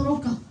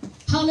 anatoroka.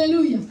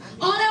 Hallelujah.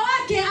 Ole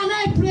wake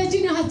anaye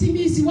preach na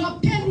hatimizi.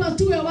 Wapendwa,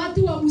 tuwe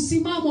watu wa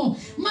msimamo.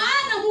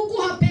 Maana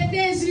Mungu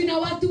hapendezwi na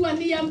watu wa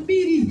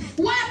niambiri,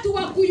 watu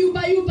wa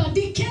kuyubayuba.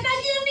 Dikena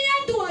yuni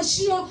andu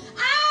ashio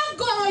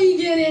angoro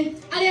igere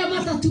alia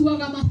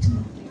matatuwaga matu.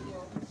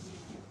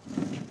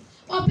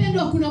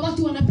 Wapendwa, kuna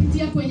watu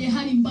wanapitia kwenye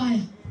hali mbaya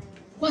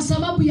kwa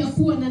sababu ya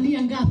kuwa na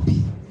nia ngapi.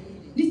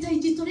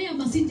 Nitajitolea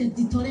masije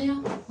jitolea.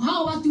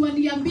 Hao watu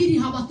waniambiri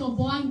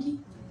hawatoboangi,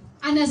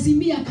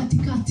 anazimia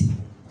katikati.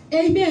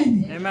 Amen.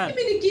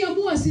 Mimi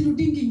nikiamua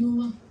sirudingi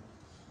nyuma.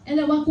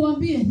 Ele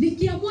wakuambie,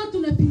 nikiamua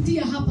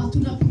tunapitia hapa,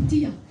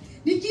 tunapitia.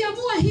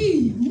 Nikiamua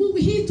hii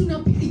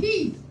tunapitia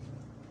hii.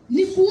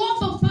 Ni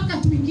kuomba mpaka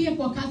tuingie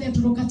kwa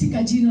cathedral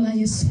katika jina la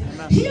Yesu.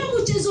 Hiyo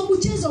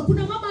mchezo.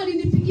 Kuna mama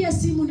alinipigia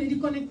simu,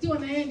 nilikonektiwa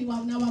na yeye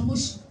na wa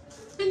Moshi.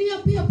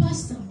 Aniambia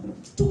pastor,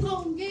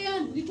 tukaongea,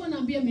 nilikuwa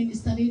naambia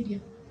minister Lydia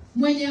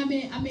mwenye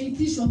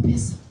ameitishwa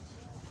pesa.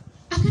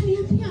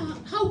 Akaniambia,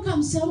 how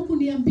come sasa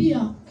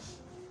kuniambia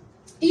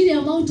ile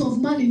amount of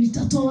money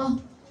nitatoa?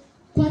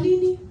 Kwa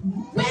nini?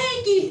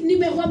 Wengi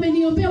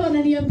wameniombea,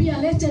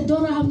 wananiambia lete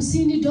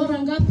 $50,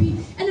 dola ngapi?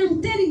 And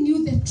I'm telling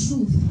you the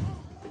truth.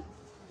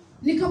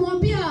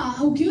 Nikamwambia,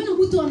 ukiona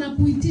mtu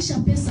anakuitisha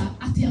pesa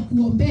ati ya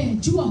kuombea,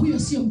 jua huyo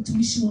sio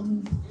mtumishi wa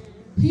Mungu.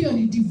 Hiyo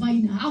ni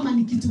diviner ama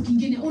ni kitu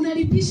kingine.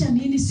 Unalipisha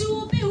nini? Si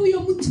uombe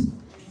huyo mtu.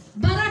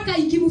 Baraka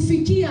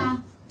ikimfikia,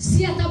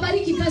 si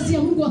atabariki kazi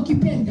ya Mungu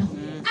akipenda.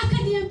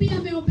 Akaniambia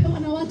ameombewa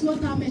na watu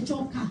wote,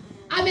 amechoka.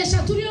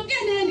 Ameshaturiongea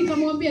naye,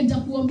 nikamwambia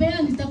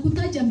nitakuombea,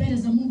 nitakutaja mbele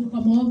za Mungu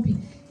kwa maombi.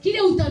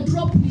 Kile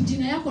utadrop ni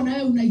jina yako na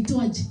wewe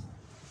unaitoaje.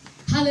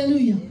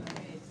 Hallelujah.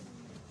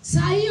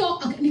 Saa hiyo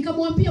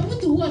nikamwambia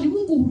mtu huwa ni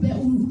Mungu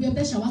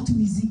hubebesha watu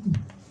mizigo.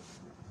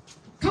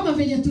 Kama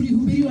venye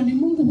tulihubiriwa ni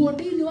Mungu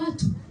huodini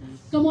watu.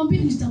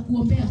 Kamwambia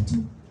nitakuombea tu.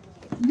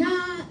 Na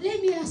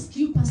let me ask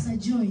you Pastor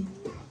Joy,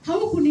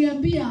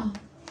 haukuniambia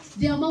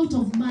the amount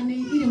of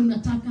money ile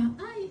unataka.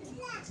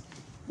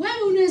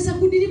 Wewe unaweza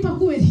kunilipa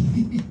kweli?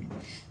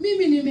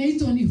 Mimi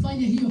nimeitwa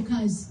nifanye hiyo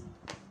kazi.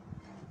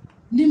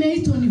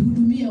 Nimeitwa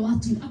nihudumie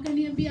watu.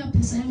 Akaniambia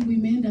pesa yangu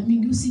imeenda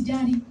mingi,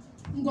 usijali.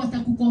 Mungu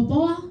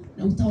atakukomboa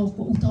na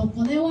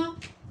utaokolewa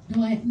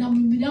na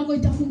milango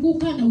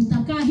itafunguka na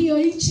utakaa hiyo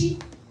nchi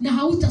na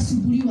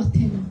hautasumbuliwa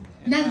tena.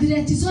 Na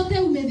dhireti zote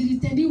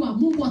umedhiritendiwa,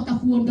 Mungu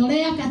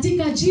atakuondolea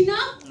katika jina.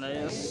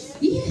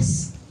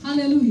 Yes.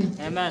 Hallelujah.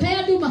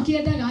 Pendo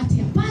makiendaga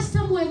atia.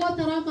 Pastor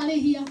mwegota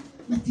ramarehia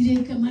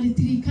matireka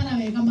maritirikana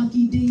wega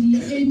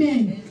makindeirie.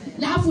 Amen.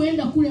 Alafu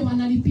enda kule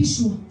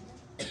wanalipishwa.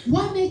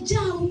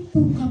 Wamejaa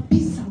huku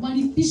kabisa,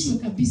 walipishwe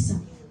kabisa.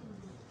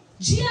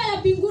 Njia ya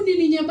mbinguni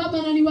ni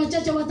nyembamba na ni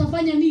wachache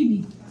watafanya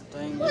nini?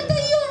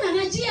 Wataiona.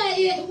 Na njia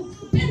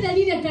penda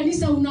lile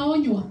kanisa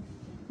unaonywa.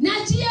 Na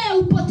njia ya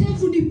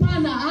upotevu ni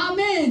pana.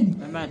 Amen.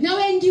 Na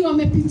wengi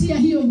wamepitia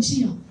hiyo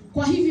njia.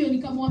 Kwa hivyo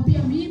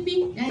nikamwambia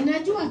mimi, na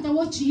najua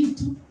atawatch hii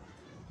tu.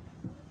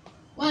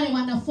 Wale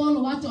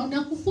wanafollow watu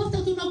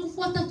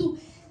wanakufuata tu.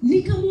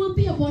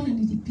 Nikamwambia Bwana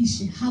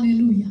nilipishe.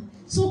 Hallelujah.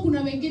 So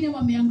kuna wengine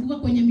wameanguka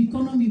kwenye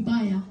mikono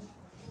mibaya.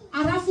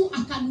 Alafu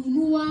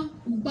akanunua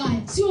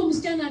ubaya. Sio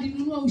msichana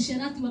alinunua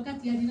usherati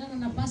wakati alilala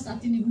na pastor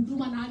ati ni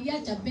huduma na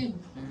aliacha mbegu.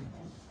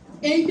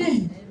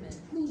 Amen.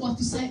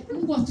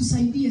 Mungu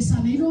atusaidie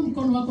sana. Inua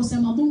mkono wako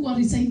sema Mungu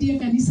alisaidie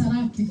kanisa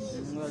lake.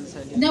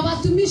 Na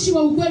watumishi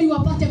wa ukweli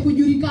wapate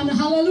kujulikana.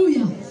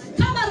 Hallelujah.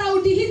 Kama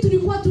raundi hii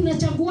tulikuwa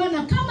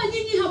tunachaguana, kama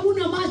nyinyi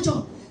hamuna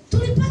macho,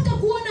 tulipata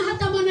kuona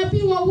hata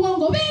manabii wa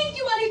uongo.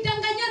 Wengi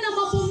walidanganyana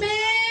mambo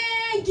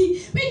mengi.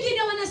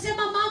 Wengine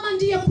wanasema mama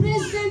ndiye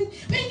president,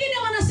 wengine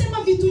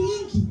wanasema vitu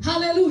nyingi.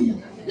 Hallelujah.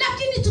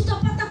 Lakini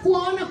tutapata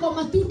kuwaona kwa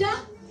matunda.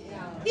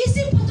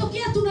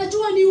 Isipotokea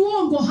tunajua ni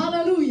uongo.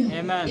 Hallelujah.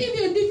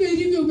 Hivyo ndivyo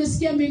ilivyo.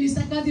 Umesikia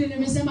Minister Catherine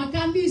amesema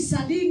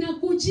kanisa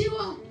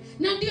linakujiwa.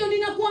 Na ndio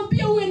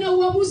ninakuambia uwe na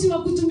uamuzi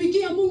wa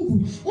kutumikia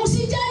Mungu.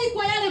 Usijali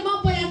kwa yale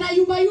mambo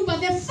yanayumba.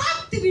 The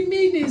fact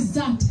remains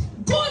that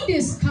God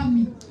is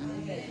coming.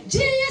 Je,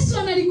 Yesu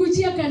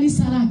analikujia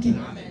kanisa lake.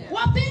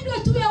 Wapendwa,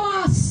 tuwe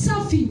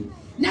wasafi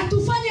na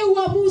tufanye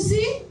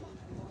uamuzi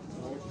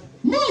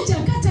moja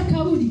kata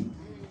kauli.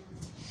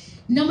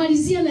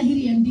 Namalizia na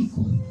hili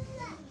andiko.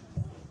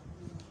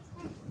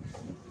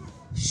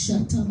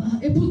 Shataba.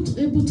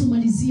 Ebu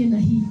tumalizie na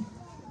hii.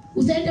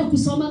 Utaenda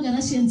kusoma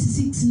Galatians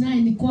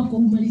 6:9 kwako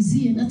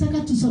umalizie. Nataka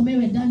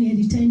tusomewe Daniel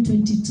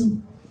 10:22.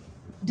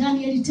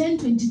 Daniel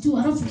 10:22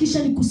 alafu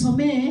kisha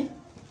nikusomee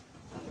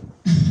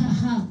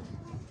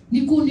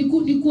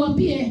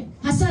nikuambie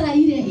hasara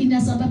ile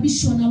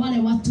inasababishwa na wale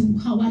watu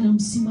hawana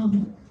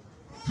msimamo.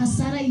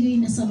 Hasara ile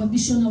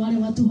inasababishwa na wale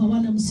watu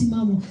hawana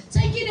msimamo.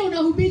 Sasa ingine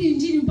unahubiri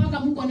injili mpaka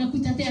Mungu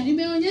anakutetea.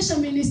 Nimeonyesha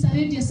Minister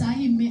Radio saa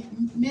hii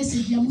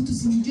message ya mtu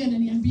simjue na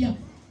niambia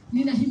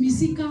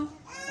ninahimizika.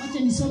 Wacha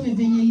nisome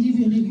venye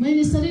ilivyo.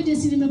 Minister Radio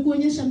si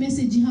nimekuonyesha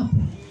message hapo.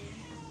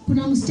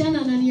 Kuna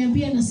msichana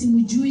ananiambia na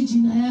simjui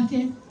jina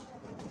yake.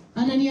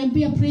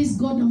 Ananiambia praise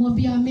God,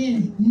 namwambia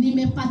amen.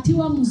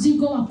 Nimepatiwa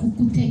mzigo wa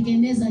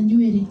kukutengeneza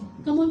nywele.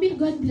 Kamwambia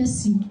God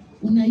bless you.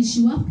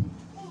 Unaishi wapi?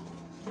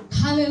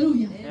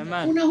 Hallelujah.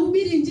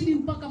 Unahubiri injili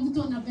mpaka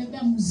mtu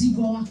anabebea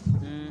mzigo wako.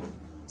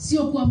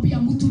 Sio kuambia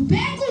mtu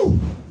begu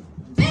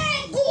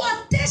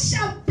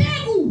atesha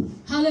begu.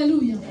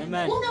 Hallelujah.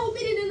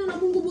 Unahubiri neno la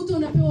Mungu, mtu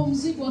anapewa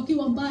mzigo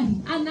akiwa mbali.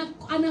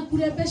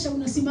 Anakurebesha,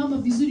 unasimama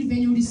vizuri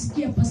venye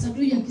ulisikia Pastor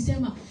Joy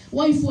akisema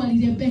wife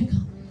alirebeka.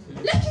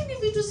 Lakini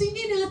vitu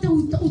zingine hata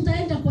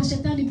utaenda kwa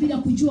shetani bila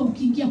kujua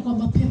ukiingia kwa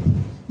mapepo.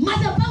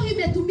 Madhabahu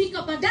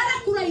imetumika badala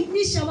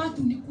kulainisha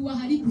watu ni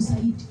kuwaharibu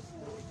zaidi.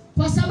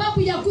 Kwa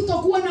sababu ya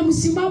kutokuwa na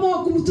msimamo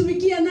wa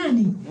kumtumikia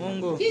nani?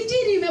 Mungu.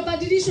 Injili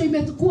imebadilishwa,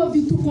 imekuwa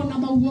vituko na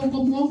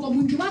muongo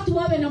mwingi. Watu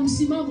wawe na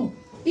msimamo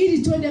ili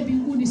tuende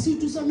mbinguni. Si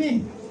tusomee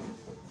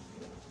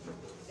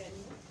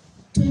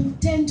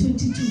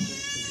 10:22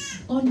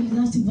 only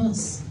that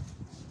verse.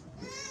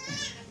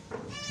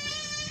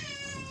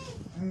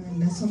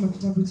 Nasoma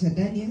kitabu cha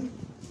Daniel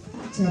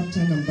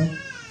chapter number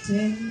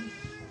 10.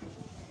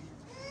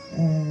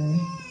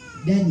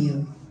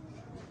 Daniel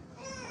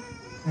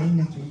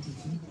haina 22.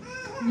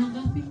 Na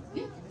ngapi?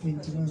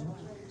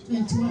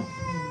 21.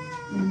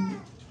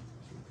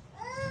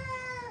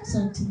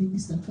 Asante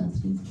Minister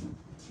Catherine.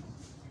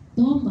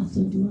 Toma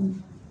 21.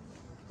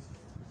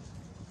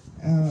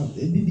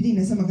 Biblia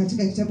inasema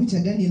katika kitabu cha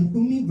Daniel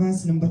 10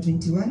 verse number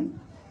 21.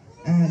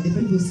 The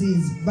Bible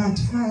says, but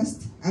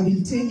first I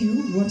will tell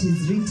you what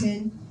is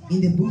written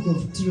in the book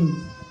of truth.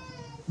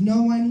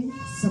 No one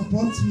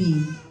supports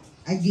me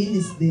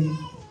against them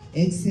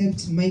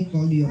except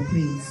Michael your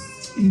prince.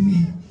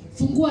 Amen.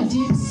 Fungua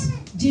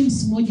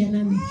James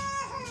 1:8.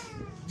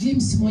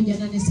 James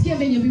 1:8. Sikia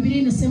venye Biblia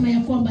inasema ya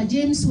kwamba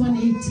James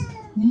 1:8,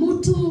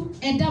 mtu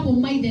a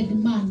double-minded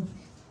man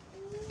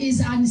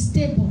is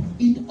unstable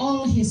in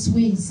all his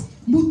ways.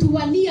 Mtu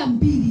wa nia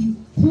mbili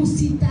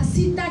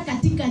husita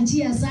katika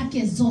njia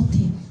zake zote.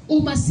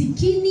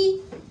 Umasikini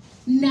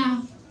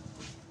na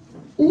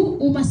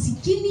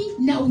umasikini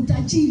na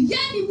utajiri.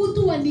 Yani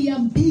mtu wa nia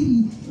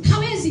mbili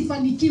hawezi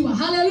fanikiwa.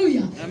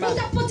 Haleluya.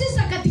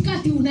 Utapoteza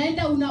katikati,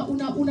 unaenda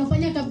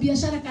unafanya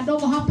biashara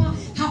kadogo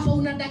hapa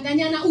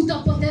unadanganyana,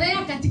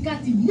 utapotelea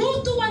katikati.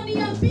 Mtu wa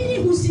nia mbili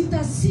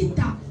husita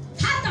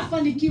hata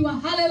fanikiwa.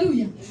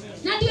 Haleluya.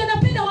 Na ndio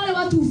napenda wale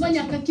watu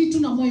hufanya kitu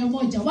na moyo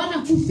moja,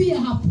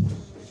 wanakufia hapo.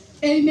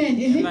 Amen.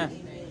 Amen.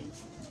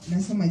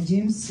 Nasoma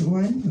James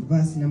 1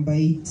 verse number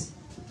 8.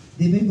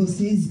 The Bible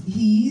says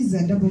he is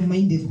a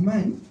double-minded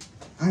man,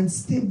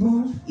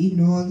 unstable in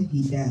all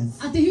he does.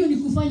 Ate hiyo ni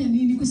kufanya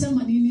nini?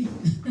 Kusema nini?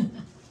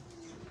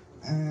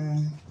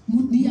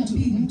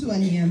 Mtu wa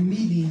nia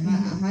mbili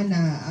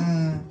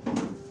hana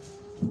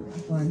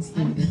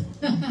unstable.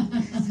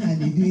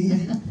 Hallelujah.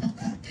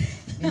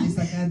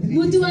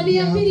 Mtu wa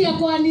nia mbili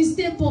yako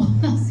unstable.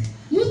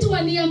 Mtu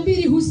wa nia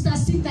mbili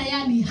husita,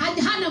 yani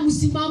hana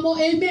msimamo.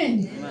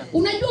 Amen.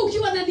 Unajua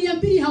ukiwa na nia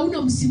mbili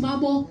hauna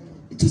msimamo.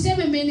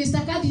 Tuseme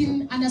Minister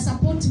Kadin ana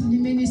support ni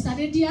Minister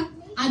Redia,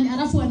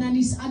 alafu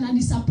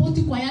anani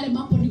support kwa yale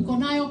mambo niko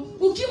nayo.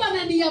 Ukiwa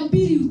na nia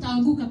mbili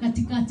utaanguka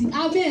katikati.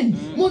 Amen.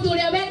 Mtu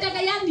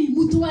aliyeweka yani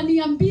mtu wa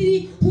nia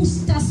mbili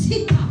husita.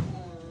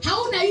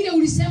 Hauna ile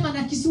ulisema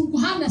na Kisungu,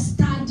 hana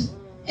stand.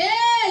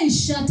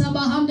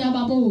 Shatabahanda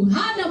babo.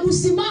 Hana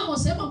msimamo,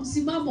 sema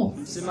msimamo.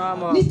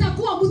 Msimamo.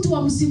 Nitakuwa mtu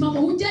wa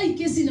msimamo. Hujai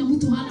kesi na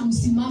mtu hana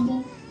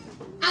msimamo.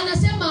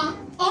 Anasema,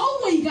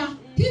 "Oiga,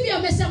 hivi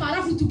amesema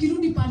alafu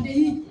tukirudi pande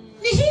hii."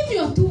 Ni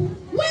hivyo tu.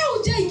 Wewe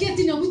hujai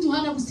kesi na mtu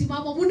hana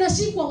msimamo.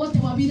 Mnashikwa wote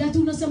wawili. Hata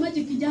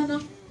unasemaje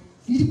kijana?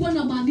 Nilikuwa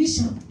na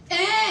maanisha.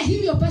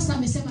 Hivyo pesa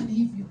amesema ni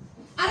hivyo.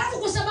 Alafu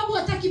kwa sababu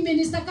hataki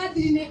Minister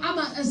Kadri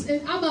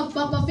ama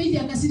Baba Fidi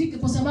akasirike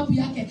kwa sababu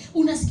yake.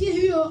 Unasikia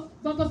hiyo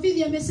Baba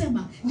Fidi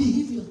amesema ni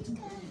hivyo tu.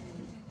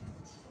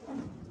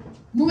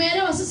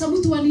 Mumeelewa sasa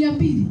mtu wa nia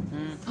mbili?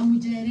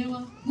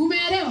 Hamujaelewa.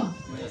 Mumeelewa?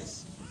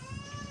 Yes.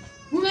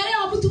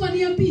 Mumeelewa mtu wa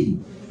nia mbili?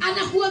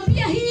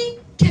 Anakuambia hii,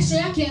 kesho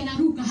yake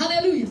anaruka.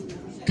 Haleluya.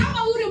 Kama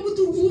ule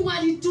mtu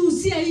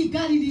alituhusia hii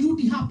gari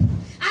lirudi hapo.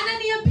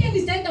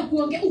 Ananiambia nitaenda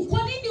kuongea. Kwa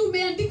nini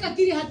umeandika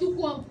kile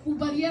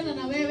hatukubaliana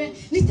na wewe?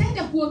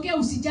 Nitaenda kuongea,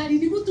 usijali.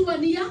 Ni mtu wa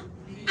nia.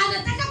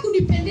 Anataka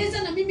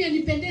kunipendeza na mimi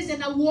anipendeze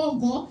na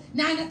uongo,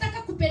 na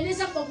anataka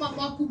kupendeza kwa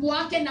makubwa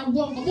wake na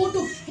uongo.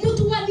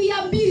 Mtu wa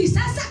nia mbili.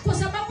 Sasa kwa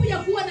sababu ya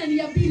kuwa na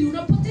nia mbili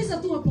unapoteza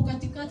tu hapo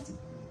katikati.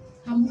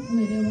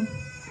 Hamkuelewa.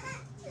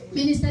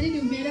 Minister Lini,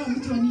 umeelewa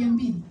mtu wa nia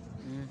mbili?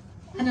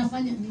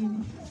 Anafanya nini?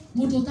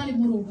 Mtu utali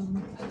moroga.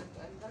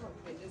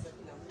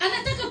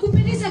 Anataka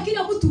kupendeza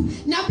kila mtu.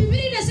 Na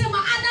Biblia inasema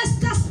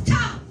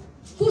anastasta.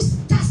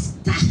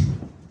 Kustasta.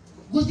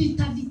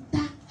 Goditadita.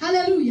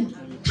 Haleluya.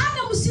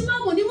 Hana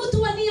msimamo. Ni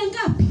mtu wa nia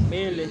ngapi?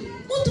 Mbili.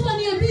 Mtu wa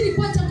nia mbili.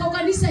 Kwanza kwa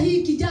kanisa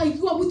hii kijao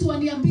ikiwa mtu wa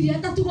nia mbili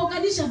hata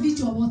tukokanisha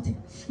vichwa wote.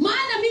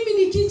 Maana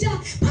mimi nikija,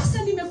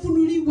 pasa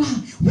nimefunuliwa.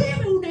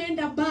 Wewe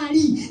unaenda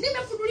mbali.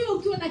 Nimefunuliwa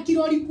ukiwa na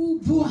kiroli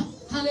kubwa.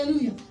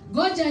 Haleluya.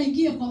 Ngoja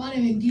ingie kwa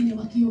wale wengine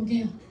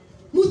wakiongea.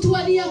 Mtu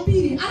wa nia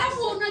mbili.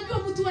 Alafu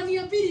unajua mtu wa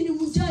nia mbili ni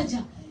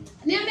mjaja.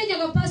 Ni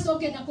amenyaga pastor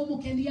okenda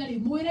kumukendia ri.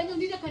 Mwirenyo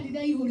ndire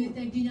kanitha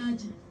ihurite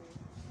nginyaje.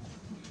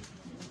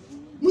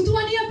 Mtu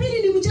wa nia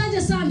mbili ni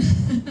mjanja sana.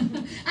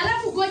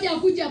 Alafu ngoja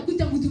akuja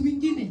akuta mtu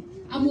mwingine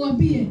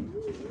amwambie,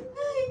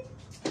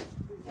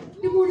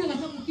 "Ni muone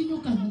kama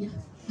mkinyoka nia."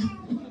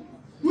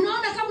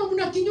 Mnaona kama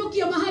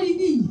mnakinyokia mahali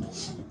nyinyi.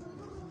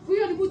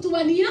 Huyo ni mtu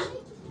wa nia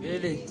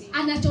mbili.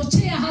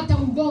 Anachochea hata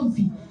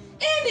ugomvi.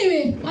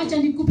 Anyway, wacha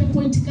nikupe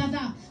point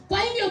kadhaa. Kwa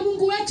hivyo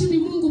Mungu wetu ni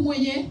Mungu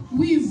mwenye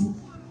wivu.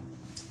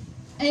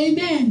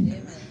 Amen.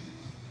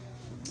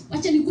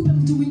 Wacha nikupe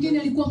mtu mwingine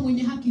alikuwa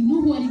mwenye haki.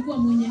 Nuhu alikuwa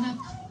mwenye haki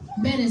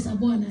mbele za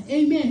Bwana.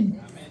 Amen.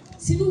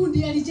 Si Nuhu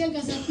ndiye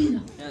alijenga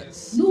safina?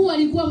 Yes. Nuhu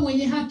alikuwa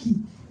mwenye haki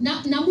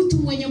na mtu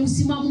mwenye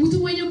msimamo. Mtu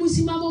mwenye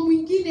msimamo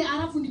mwingine,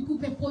 alafu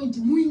nikupe point.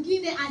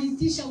 Mwingine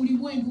alitisha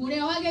ulimwengu.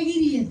 Ule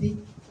wagegiriethe.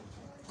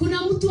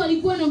 Kuna mtu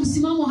alikuwa na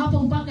msimamo hapa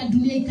mpaka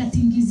dunia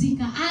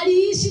ikatingizika.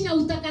 Aliishi na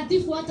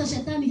utakatifu hata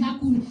shetani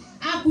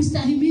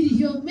hakustahimili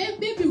hiyo.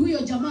 Maybe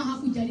huyo jamaa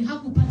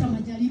hakupata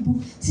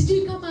majaribu.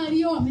 Sijui kama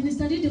alioa.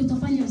 Minister Lini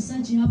utafanya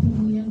research hapo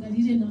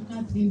uniangalie na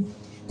Catherine.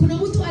 Kuna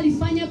mtu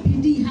alifanya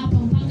bidii hapa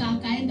mpaka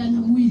akaenda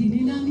na mwili.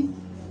 Ni nani?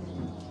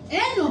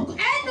 Enoch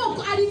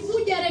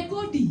alivuja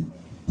rekodi.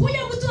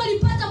 Huyo mtu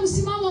alipata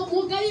msimamo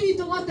mwangaili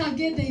towata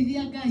agenda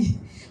idhia gai.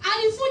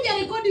 Alifuja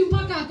rekodi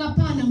mpaka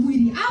akapana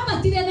mwili.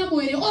 Aba tile na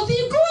mwili.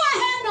 Othingua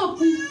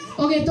Enoch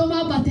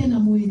ogetoma aba tena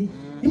mwili.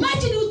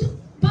 Imagine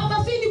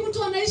Baba Fidi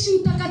mtu anaishi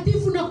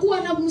utakatifu na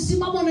kuwa na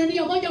msimamo na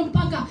nia moja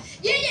mpaka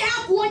yeye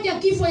hakuoja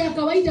kifo ya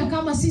kawaida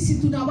kama sisi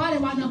tuna wale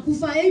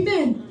wanakufa.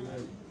 Amen.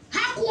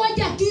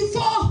 Hakuoja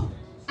kifo.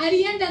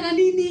 Alienda na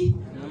nini?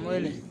 Na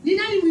mwili. Ni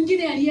nani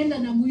mwingine alienda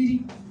na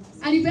mwili?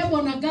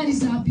 Alibebwa na gari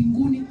za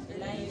mbinguni.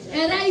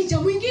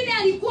 Elijah. Mwingine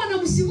alikuwa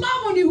na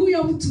msimamo, ni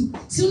huyo mtu.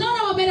 Si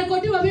unaona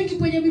wamerekodiwa wengi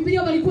kwenye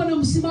Biblia walikuwa na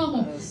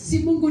msimamo. Si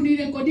Mungu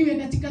nirekodiwe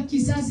katika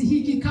kizazi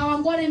hiki.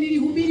 Kawangwale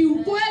nilihubiri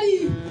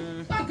ukweli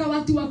mpaka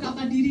watu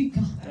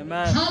wakabadilika.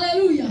 Amen.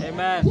 Haleluya.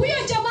 Amen. Huyo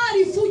jamaa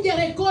alifuja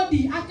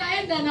rekodi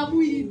akaenda na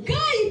mwili.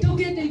 Gai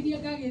tokende ingia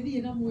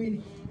kagethie na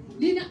mwili.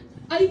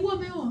 Alikuwa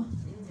ameoa.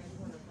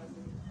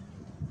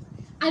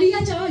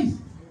 Aliacha wife.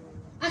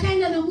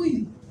 Akaenda na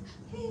mwili.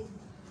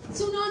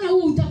 So unaona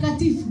huo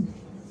utakatifu.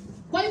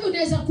 Kwa hivyo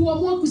unaweza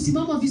kuamua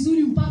kusimama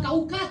vizuri mpaka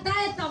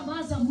ukatae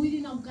tamaa za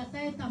mwili na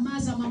ukatae tamaa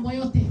za mambo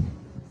yote.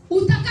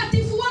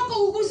 Utakatifu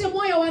wako uguze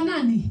moyo wa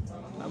nani?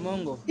 Na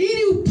Mungu.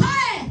 Ili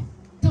upae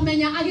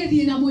tamenya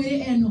agethie na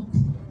mwili Enoch.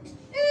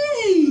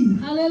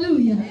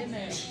 Haleluya.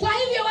 Kwa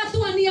hivyo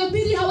watu wa nia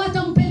mbili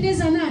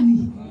hawatampendeza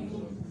nani?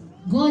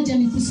 Ngoja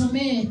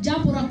nikusomee.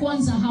 Jambo la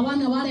kwanza,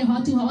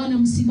 hawana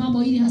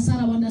msimamo, ili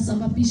hasara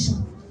wanasababisha.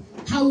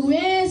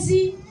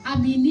 Hauwezi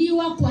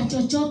aminiwa kwa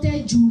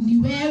chochote juu ni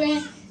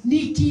wewe ni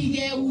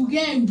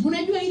kigeugeu.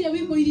 Unajua ile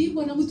wimbo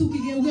iliimbwa na mtu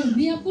kigeugeu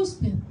ni ya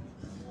gospel.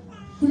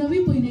 Kuna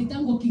wimbo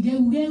inaitangwa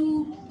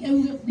kigeugeu,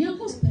 ni ya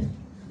gospel.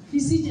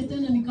 Nisije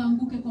tena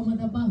nikaanguke kwa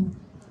madhabahu.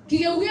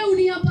 Kigeugeu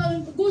ni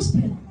hapa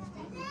gospel.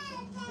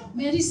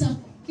 Melissa,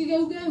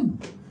 kigeugeu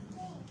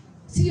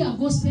si ya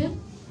gospel.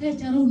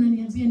 Charo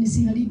unaniambia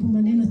nisiharibu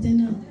maneno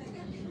tena.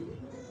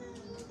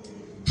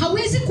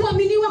 Hawezi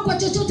kuaminiwa kwa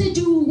chochote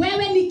juu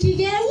wewe ni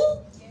kigeu.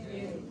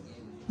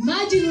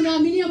 Imagine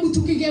unaaminia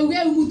mtu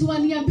kigeugeu, mtu wa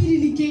nia mbili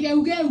ni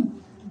kigeugeu.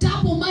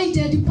 Double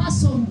minded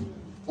person.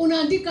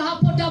 Unaandika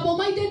hapo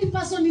double minded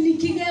person ni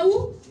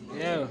kigeu.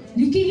 Yeah.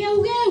 Ni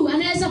kigeugeu,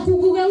 anaweza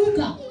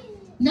kugeuka.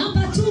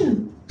 Number 2,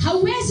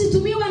 hauwezi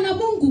tumiwa na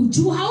Mungu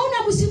juu hauna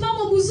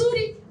msimamo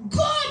mzuri.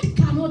 God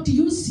cannot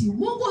use you.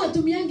 Mungu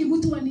hatumiangi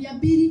mtu wa nia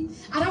mbili,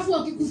 alafu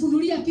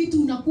akikufunulia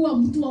kitu unakuwa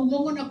mtu wa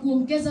uongo na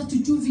kuongeza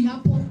chuchuvi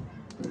hapo.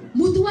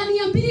 Mtu wa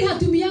nia mbili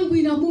hatumiangu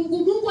ina Mungu.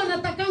 Mungu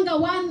anatakanga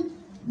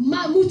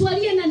mtu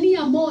aliye na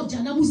nia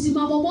moja na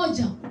msimamo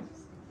moja.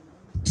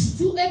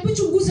 Hebu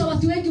chunguza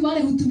watu wengi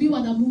wale hutumiwa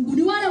na Mungu.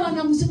 Ni wale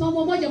wana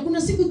msimamo moja.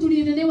 Kuna siku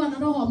tulinenewa na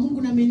Roho wa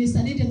Mungu na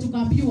minister Lydia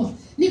tukaambiwa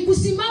ni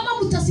kusimama,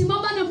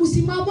 mtasimama na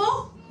msimamo.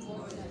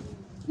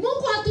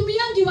 Mungu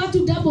hatumiangi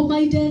watu double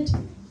minded.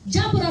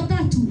 Jambo la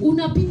 3,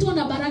 unapitwa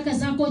na baraka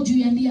zako juu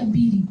ya nia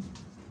mbili.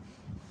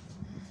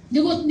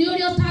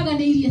 Ndio taga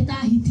ni ile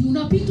tahiti.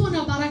 Unapitwa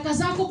na baraka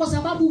zako kwa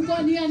sababu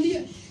uko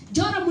nia.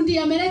 Jora mundi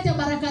ameleta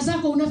baraka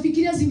zako,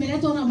 unafikiria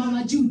zimeletwa na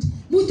Mama Jude.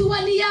 Mtu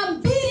wa nia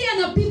mbili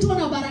anapitwa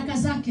na baraka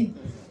zake.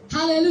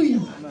 Haleluya.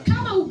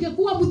 Kama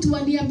ungekuwa mtu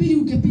wa nia mbili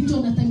ungepitwa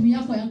na time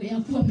yako ya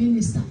kuwa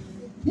minister.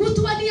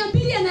 Mtu wa nia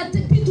mbili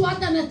anapitwa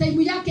hata na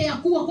time yake ya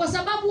kuwa, kwa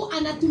sababu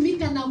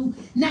anatumika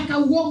na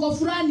kauongo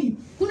fulani.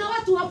 Kuna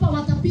watu hapa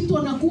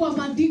watapitwa na kuwa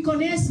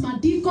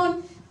madikon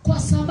kwa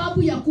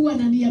sababu ya kuwa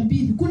na nia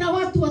mbili. Kuna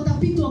watu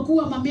watapitwa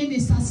kuwa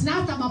maministers na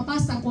hata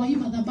mapasta kwa hii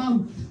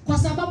madhabahu kwa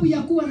sababu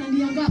ya kuwa na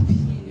nia ngapi?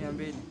 Nia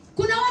mbili.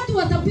 Kuna watu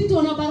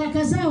watapitwa na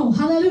baraka zao.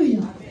 Haleluya.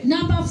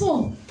 Number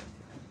 4,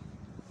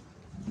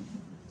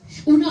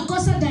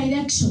 unakosa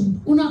direction,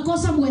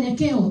 unakosa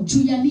mwelekeo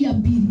juu ya nia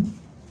mbili.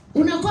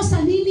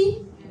 Unakosa nini?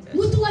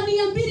 Mtu wa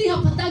nia mbili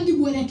hapatangi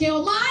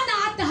mwelekeo, maana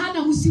hata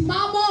hana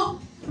msimamo.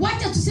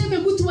 Wacha tuseme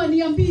mtu wa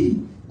nia mbili.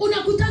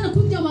 Unakutana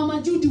kuja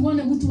Mama Judy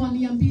uone mtu wa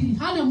nia mbili.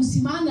 Hana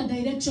msimamo,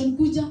 direction,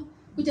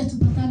 kuja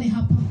tupatane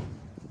hapa.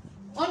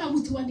 Ona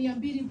mtu wa nia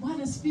mbili,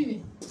 Bwana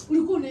sifiwe.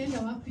 Ulikuwa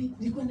unaenda wapi?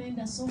 Nilikuwa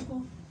naenda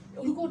soko.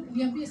 Ulikuwa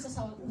niambie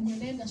sasa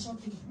unaenda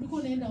shopping.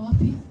 Ulikuwa unaenda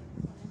wapi?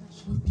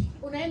 Shopping.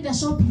 Unaenda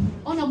shopping.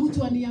 Ona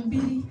mtu wa nia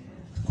mbili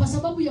kwa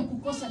sababu ya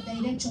kukosa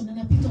direction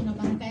anapitwa na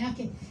baraka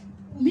yake.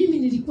 Mimi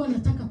nilikuwa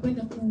nataka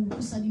kwenda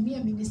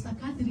kusalimia Minister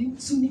Catherine,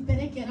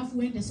 sunipeleke alafu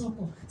uende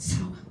soko.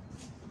 Sawa.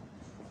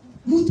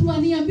 Mtu wa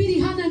nia mbili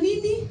hana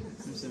nini?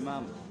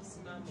 Msimamo.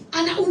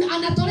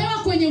 Anatolewa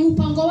kwenye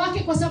mpango wake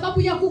kwa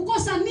sababu ya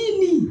kukosa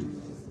nini?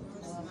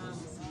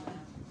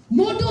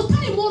 Modo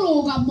tani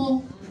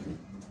morogamo.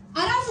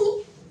 Alafu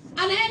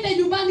anaenda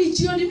nyumbani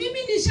jioni. Mimi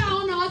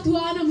nishaona watu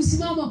hawana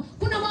msimamo.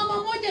 Kuna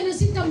mama moja na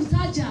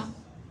sitamtaja.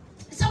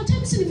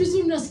 Sometimes ni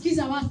vizuri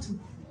nasikiza watu.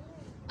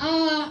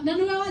 Na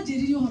nuna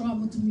wajiririo horo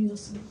mutumio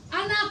si.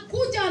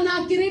 Anakuja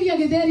anakireria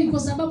githeri kwa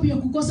sababu ya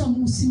kukosa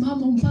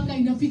msimamo mpaka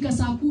inafika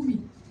saa 10.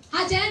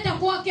 Hajaenda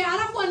kwake,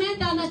 alafu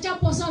anaenda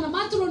anachapwa sana.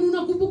 Matron,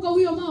 unakumbuka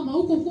huyo mama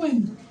huko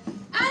kwenu?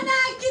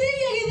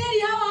 Anakireria githeri,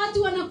 hawa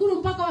watu wanakula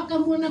mpaka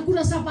wakamwona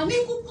kula sapa. Ni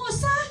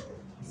kukosa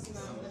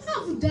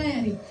have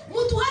diary.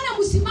 Mtu hana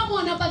msimamo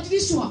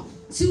anabadilishwa.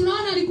 Si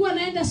unaona alikuwa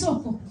anaenda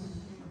soko?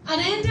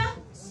 Anaenda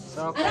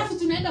soko. Alafu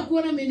tunaenda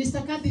kuona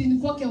Minister Catherine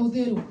kwake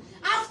Udhero.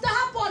 After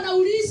hapo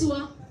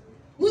anaulizwa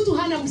mtu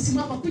hana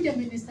msimamo kuja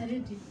Minister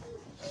Lady.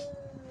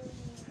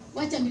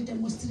 Wacha ni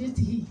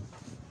demonstrate hii.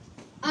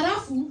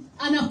 Alafu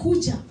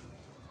anakuja.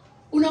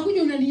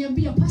 Unakuja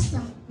unaniambia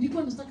pastor,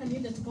 nilikuwa nataka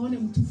niende tukaone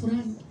mtu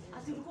fulani.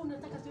 Ati ulikuwa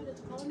unataka tuende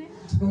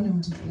tukaone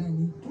mtu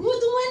fulani.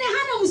 Mtu mwenye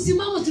hana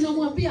msimamo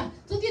tunamwambia,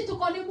 "Tutie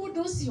tukaone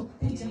mtu usio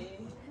kuja."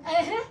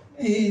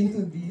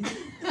 Ndio.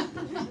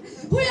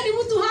 Huyo ni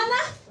mtu hana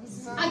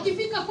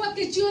akifika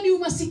kwake jioni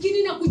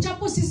umasikini na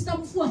kuchapo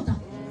system fuata.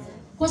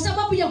 Kwa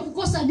sababu ya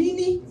kukosa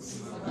nini?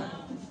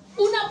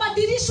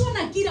 Unabadilishwa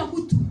na kila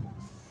mtu.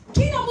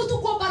 Kila mtu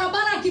kwa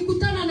barabara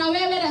akikutana na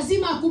wewe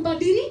lazima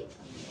akubadili.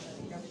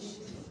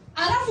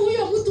 Alafu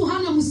huyo mtu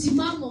hana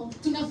msimamo,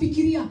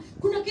 tunafikiria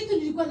kuna kitu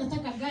nilikuwa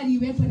nataka gari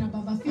iwekwe na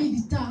Baba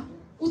Faith taa,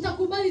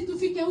 utakubali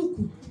tufike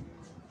huku?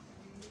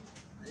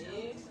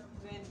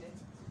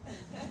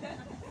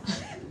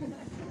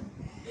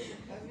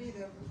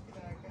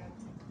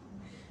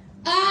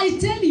 I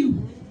tell you,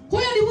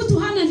 huyo ni mtu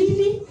hana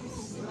nini?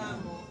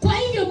 Kwa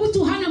hivyo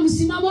mtu hana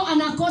msimamo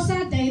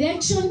anakosa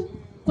direction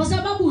kwa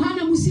sababu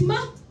hana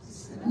msimamo.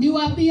 Ni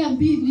wania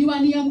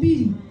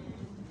mbili.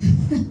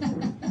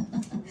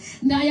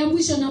 Na ya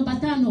mwisho namba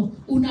 5,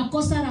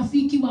 unakosa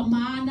rafiki wa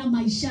maana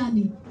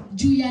maishani.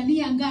 Juu ya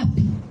nia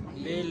ngapi?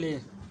 2.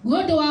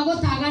 Ngodo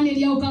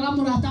wagotaganiria ukaga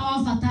murata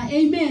wa bata.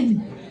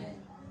 Amen.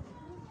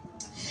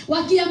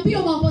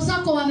 Wakiambia mambo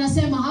zako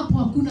wanasema hapo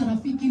hakuna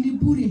rafiki, ni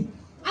bure.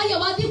 Aya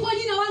wathi kwa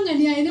nyina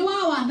wangania ene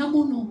wawa na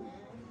muno.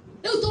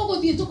 Leo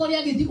togothie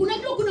tukoria githi.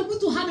 Unajua kuna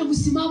mtu hana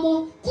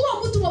msimamo.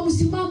 Kuwa mtu wa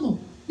msimamo.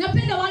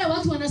 Napenda wale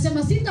watu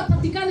wanasema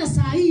sitapatikana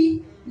saa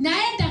hii,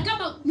 naenda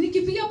kama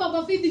nikipigia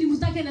Baba Faith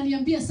nimtake na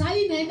niambia saa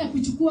hii naenda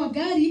kuchukua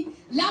gari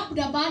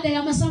labda baada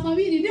ya masaa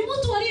mawili. Ni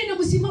mtu aliye na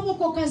msimamo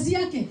kwa kazi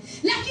yake.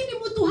 Lakini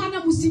mtu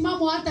hana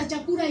msimamo, hata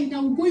chakula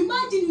inaugua.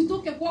 Imagine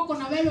utoke kwako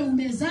na wewe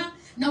umezaa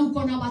na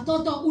uko na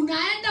watoto,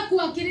 unaenda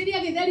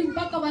kuwakiriria githeri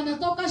mpaka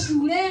wanatoka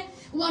shule,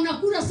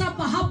 wanakula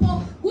sapa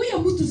hapo. Huyo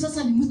mtu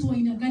sasa ni mtu wa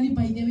aina gani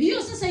by the way?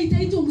 Hiyo sasa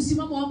itaitwa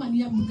msimamo ama ni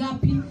ya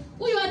mgapi?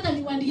 Huyo hata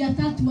ni wadi ya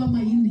 3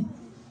 ama 4.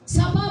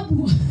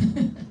 Sababu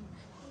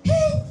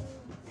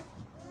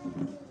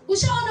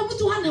ushaona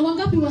mtu hana,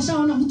 wangapi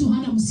washaona mtu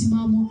hana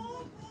msimamo?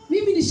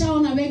 Mimi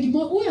nishaona wengi.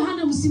 Huyo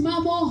hana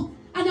msimamo,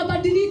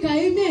 anabadilika.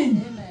 Amen.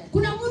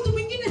 Kuna mtu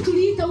mwingine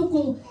tuliita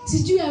huko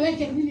sijui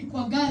aweke nini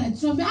kwa garage.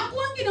 Tunaambia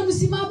hakuangi na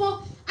msimamo.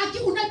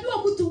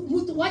 Unajua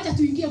mtu wacha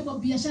tuingie kwa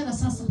biashara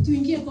sasa.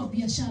 Tuingie kwa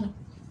biashara.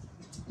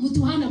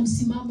 Mtu hana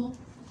msimamo.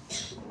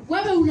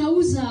 Wewe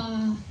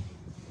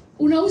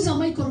unauza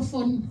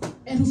microphone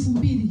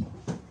 2,000.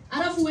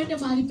 Alafu uende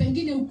mahali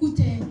pengine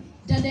ukute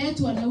dada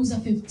yetu anauza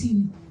 15.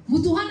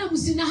 Mtu hana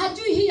msimamo,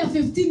 hajui hii ya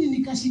 15 ni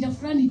kashida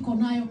fulani iko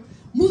nayo.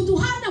 Mtu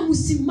hana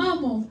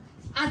msimamo,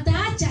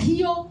 ataacha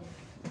hiyo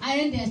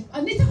aende.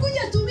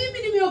 Nitakuja tu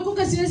mimi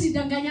nimeokoka, siwezi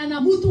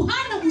danganyana. Mtu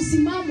hana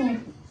msimamo,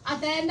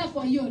 ataenda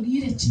kwa hiyo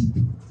ile cheap.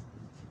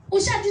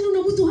 Ushadini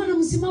na mtu hana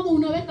msimamo,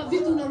 unaweka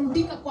vitu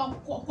unarudika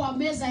kwa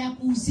meza ya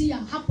kuuzia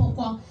hapo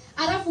kwa.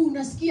 Alafu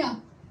unasikia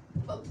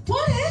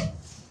pole,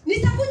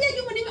 nitakuja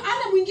nyuma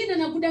ana mwingine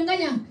na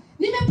kudanganya.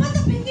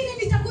 Nimepata pengine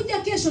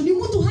nitakuja kesho. Ni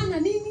mtu hana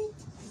nini?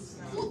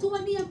 Mtu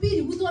wa nia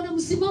mbili, mtu ana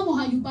msimamo,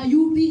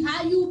 hayubayumbi.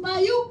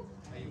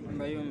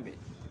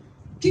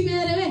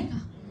 Kimeeleweka?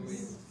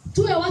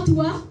 Tuwe watu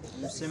wa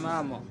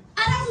msimamo.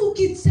 Alafu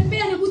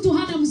ukitembea na mtu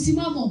hana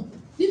msimamo,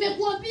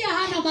 nimekuambia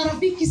hana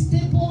marafiki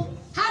stable,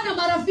 hana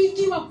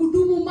marafiki wa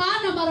kudumu,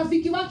 maana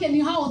marafiki wake ni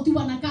hao tu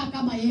wanakaa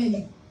kama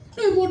yeye.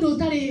 Ndio mundo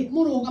utare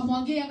muroga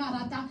mwangea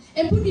garata.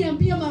 Hebu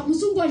niambie,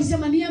 mzungu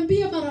alisema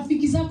niambie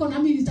marafiki zako na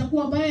mimi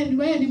nitakuwa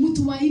wewe ni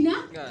mtu wa aina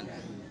gani.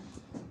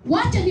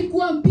 Wacha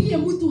nikuambie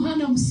mtu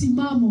hana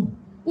msimamo.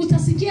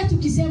 Utasikia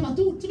tukisema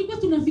tulikuwa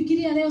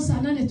tunafikiria leo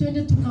saa 8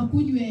 twende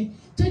tukakunywe,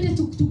 twende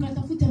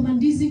tukatafute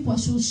mandizi kwa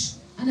shosh.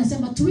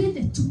 Anasema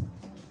twende tu.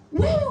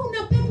 Wewe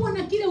unapepwa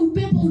na kile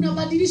upepo,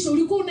 unabadilishwa.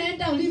 Ulikuwa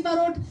unaenda River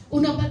Road,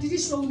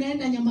 unabadilishwa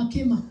unaenda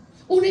Nyamakema.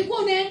 Ulikuwa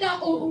unaenda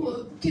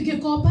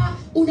Kikekopa,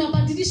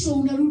 unabadilishwa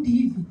unarudi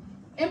hivi.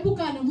 Hebu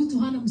kana mtu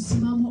hana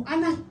msimamo,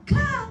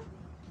 anakaa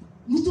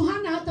mtu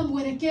hana hata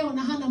mwelekeo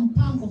na hana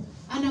mpango.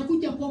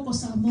 Anakuja kwako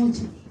saa 1.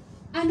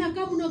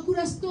 Anakaa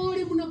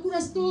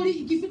mnakula story,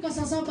 ikifika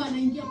saa 7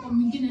 anaingia kwa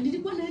mwingine.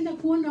 Nilikuwa naenda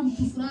kuona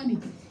mtu fulani.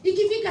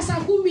 Ikifika saa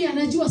 10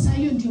 anajua saa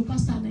hiyo ndio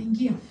pasta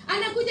anaingia.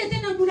 Anakuja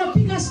tena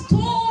mnapiga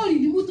story.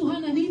 Ni mtu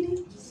hana nini?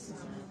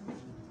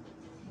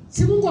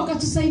 Si Mungu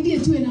akatusaidie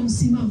tuwe na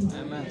msimamo.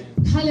 Amen.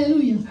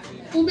 Haleluya.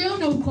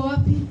 Umeona uko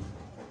wapi?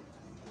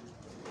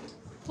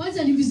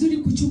 Kwanza ni vizuri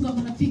kuchunga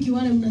marafiki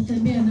wale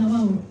unatembea na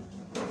wao.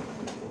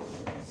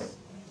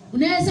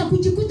 Unaweza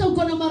kujikuta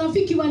uko na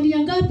marafiki wa nia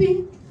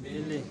ngapi?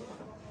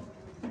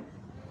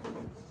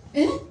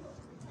 2.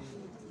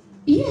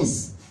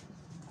 Yes.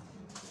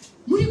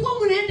 Mlikuwa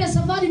mnaenda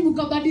safari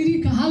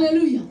mkabadilika.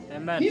 Haleluya.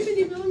 Mimi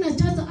nimeona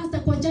hata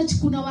kwa church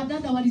kuna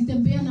wadada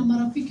walitembea na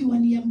marafiki wa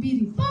nia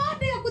 2.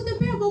 Baada ya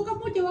kutembea mwaka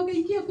mmoja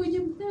wakaingia kwenye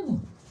mtego.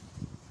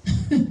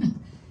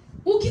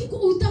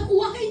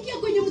 Wakaingia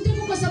kwenye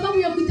mtego kwa sababu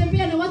ya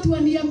kutembea na watu wa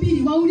nia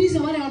 2. Waulize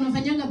wale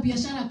wanafanyanga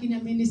biashara kina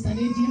Minister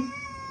Radio.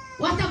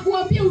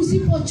 Watakuambia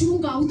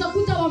usipochunga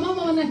utakuta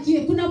wamama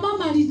wanakie. Kuna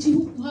mama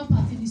alijihuku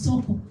hapa ni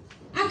soko.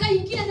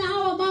 Akaingia na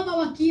hawa mama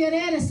wa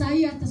kierere, saa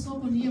hii hata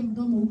soko ni yeye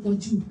mdomo huko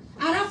juu.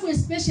 Alafu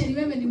especially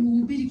wewe ni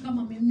mhubiri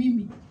kama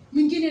mimi.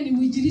 Mwingine ni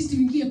mwinjilisti,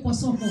 mwingine kwa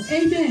soko.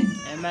 Amen.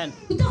 Amen.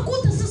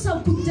 Utakuta sasa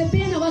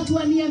kutembea na watu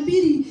wa nia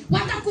 2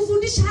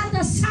 watakufundisha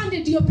hata Sunday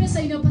ndio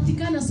pesa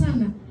inapatikana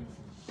sana.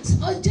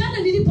 Jana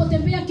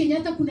nilipotembea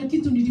Kenyatta kuna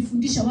kitu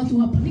nilifundisha watu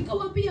hapa.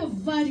 Nikawaambia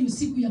value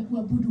siku ya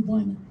kuabudu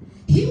Bwana.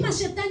 Hii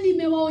mashetani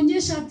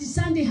imewaonyesha ati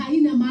Sunday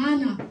haina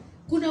maana.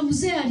 Kuna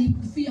mzee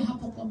alikufia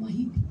hapo kwa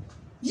mahindi.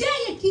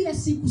 Yeye kila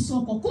siku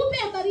soko. Kumbe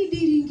baridi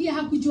iliingia,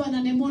 hakujua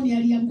na pneumonia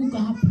alianguka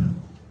hapo.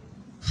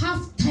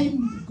 Half time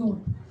God.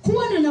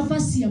 Kuwa na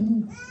nafasi ya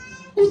Mungu.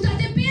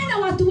 Utatembea na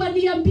watu wa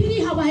nia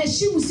mbili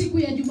hawaheshimu siku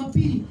ya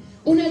Jumapili.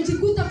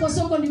 Unajikuta kwa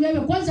soko ni wewe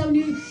kwanza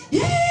ni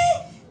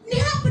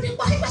hapo ni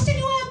kwa hivyo si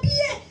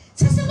niwaambie.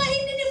 Sasa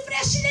mahindi ni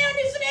fresh, leo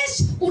ni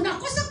fresh.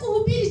 Unakosa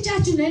kuhubiri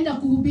church, unaenda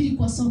kuhubiri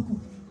kwa soko.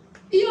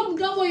 Hiyo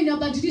mdomo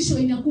inabadilishwa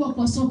inakuwa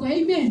kwa soko.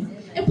 Amen.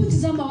 Hebu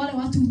tazama wale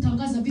watu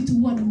utangaza vitu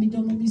huwa na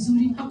midomo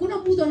mizuri. Hakuna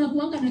mtu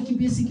anakuanga na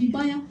kibiasi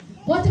kibaya.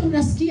 Wote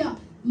unasikia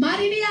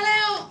mari ni ya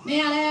leo, ni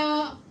ya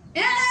leo.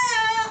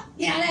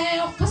 Ni ya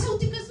leo. Kasa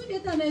utikazuri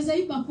hata anaweza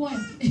iba kwa.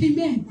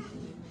 Amen.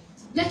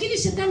 Lakini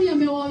shetani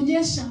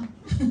amewaonyesha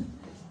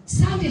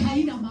sande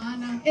haina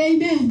maana.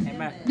 Amen.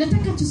 Amen.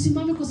 Nataka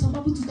tusimame kwa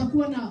sababu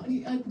tutakuwa na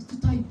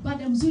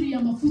ibada mzuri ya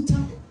mafuta.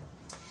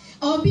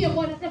 Awambie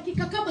Bwana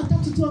dakika kama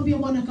 3, tuambie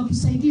Bwana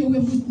akakusaidia uwe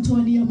mtu wa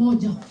nia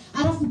moja.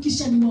 Alafu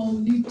kisha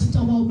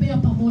tutawaombea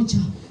pamoja.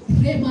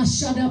 Rema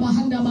shada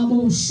bahanda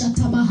babo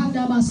shata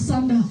bahanda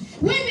basanda.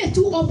 Wewe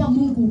tu omba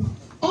Mungu.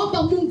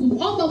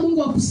 Omba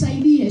Mungu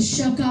akusaidie.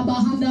 Shaka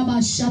bahanda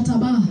bashata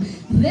ba.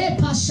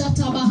 Repa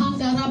shata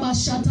bahanda raba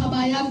shata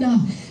bayanda.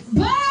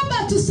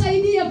 Baba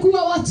tusaidie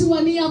kuwa watu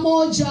wa nia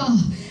moja.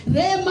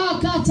 Rema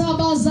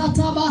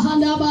katabazata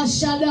bahanda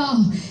bashada.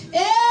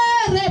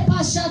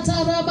 Repa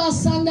shata raba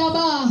sanda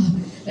ba.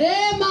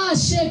 Ema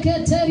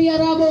sheketeria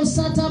rabo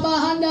sata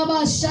bahanda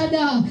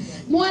bashada.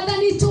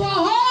 Mwadhani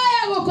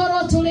tuwahoya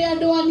gokoroto lea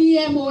doani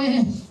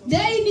emwe.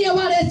 Deini ya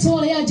wale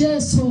tole ya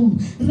Jesu.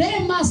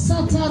 Rema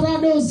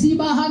satarado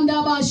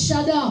zibahanda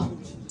bashada.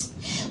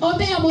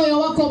 Ombea moyo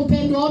wako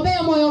mpendwa.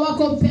 Ombea moyo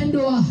wako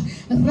mpendwa.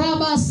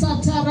 Raba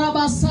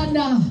sataraba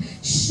sanda.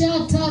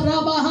 Shata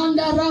raba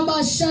handa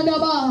raba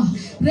shadaba.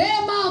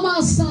 Rema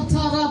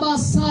masataraba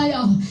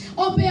saya.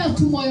 Ombea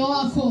tu moyo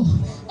wako.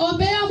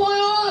 Ombea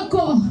moyo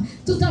wako.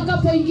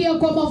 Tutakapoingia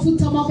kwa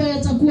mafuta mambo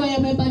yatakuwa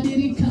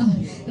yamebadilika.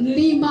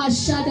 Lima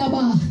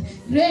shadaba.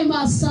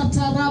 Rema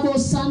satarabo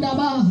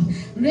sandaba.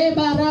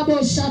 Reba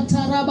rabo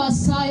shataraba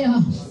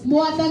saya.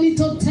 Mwadhani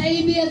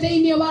totaibie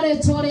dhini wale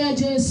tore ya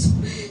Jesu.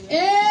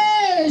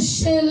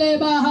 Shele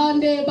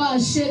bahande ba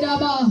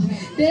shedaba.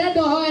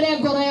 Nendo hoere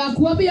gora ya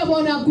kuambia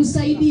Bwana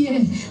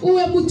akusaidie.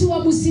 Uwe mtu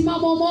wa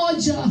msimamo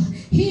moja.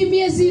 Hii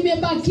miezi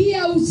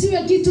imebakia,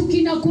 usiwe kitu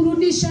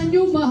kinakurudisha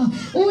nyuma.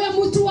 Uwe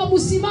mtu wa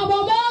msimamo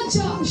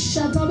moja.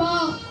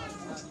 Shataba.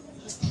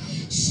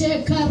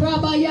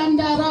 Shekaraba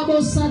yanda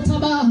rabo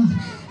sataba.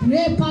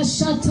 Repa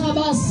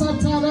shataba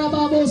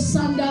sataraba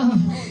bosanda.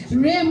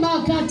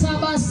 Rema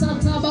kataba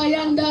sataba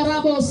yanda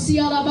rabo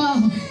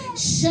sialaba.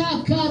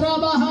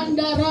 Shakaraba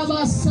handa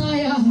raba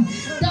saya.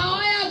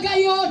 Dawaya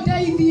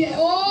gayoda idie.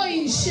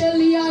 Oi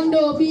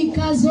sheliando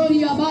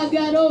bikazori ya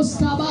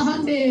bagarosta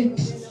bahande.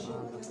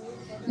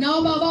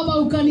 Naomba Baba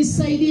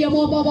ukanisaidia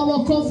Baba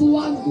wokovu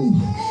wangu.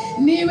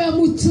 Niwe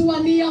mtu wa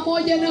nia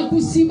moja na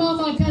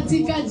kusimama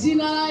katika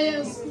jina la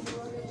Yesu.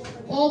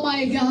 Oh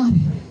my God.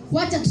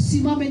 Wacha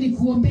tusimame ni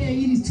kuombea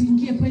ili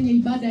tuingie kwenye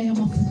ibada ya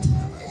mafuta.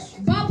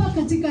 Baba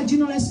katika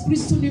jina la Yesu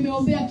Kristo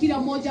nimeombea kila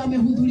mmoja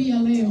amehudhuria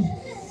leo.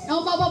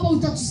 Naomba Baba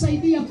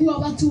utatusaidia kuwa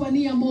watu wa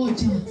nia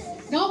moja.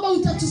 Naomba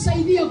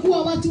utatusaidia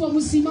kuwa watu wa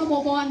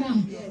msimamo Bwana.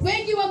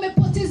 Wengi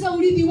wamepoteza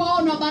urithi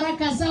wao na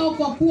baraka zao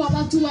kwa kuwa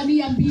watu wa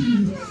nia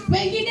mbili.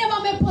 Wengine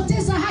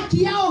wamepoteza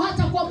haki yao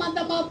hata kwa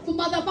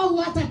madhabahu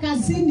hata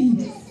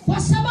kazini. Kwa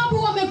sababu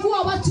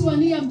wamekuwa watu wa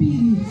nia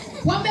mbili.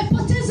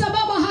 Wamepoteza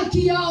Baba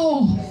haki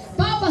yao.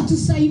 Baba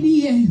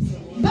tusaidie.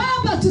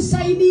 Baba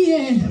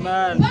tusaidie.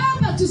 Amen.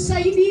 Baba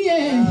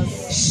tusaidie.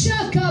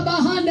 Shaka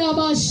bahanda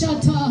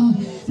bashata.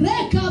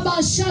 Reka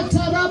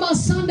bashata raba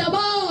sandaba.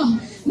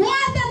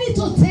 Mwadhani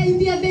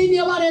totaibia dhini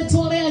ya wale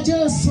tole ya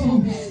Jesu.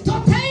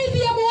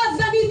 Totaibia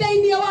mwadhani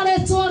dhini ya wale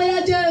tole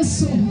ya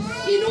Jesu.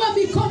 Inua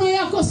mikono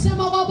yako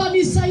sema Baba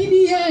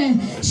nisaidie.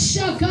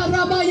 Shaka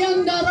raba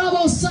yanga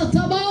rabo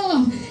sataba.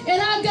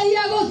 Eraga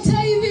yago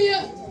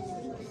taibia.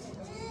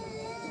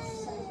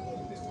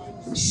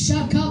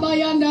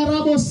 Shakabayanda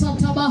rabo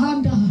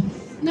satabahanda.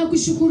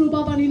 Nakushukuru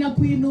Baba,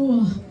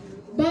 ninakuinua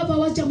Baba.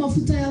 Wacha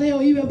mafuta ya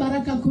leo iwe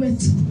baraka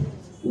kwetu.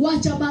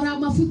 Wacha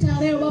mafuta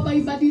ya leo Baba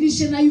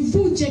ibadilishe na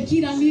ivunje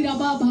kila nira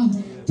Baba.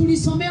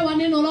 Tulisomewa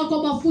neno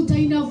lako, mafuta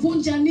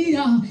inavunja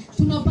nira.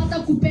 Tunapata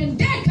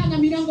kupendeka na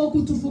milango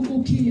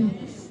kutufungukia.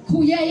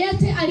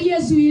 Yeyote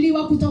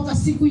aliyezuiliwa kutoka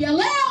siku ya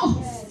leo,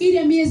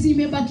 ile miezi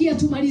imebakia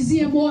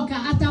tumalizie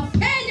mwaka,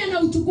 atapenya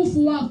na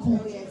utukufu wako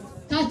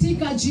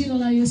katika jina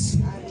la Yesu.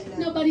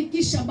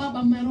 Nabarikisha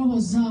Baba maroho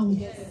zao.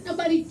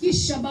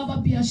 Nabarikisha Baba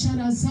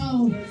biashara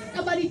zao.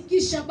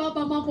 Nabarikisha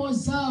Baba mambo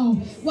zao.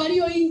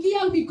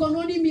 Walioingia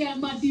mikononi mwa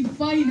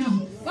madivina,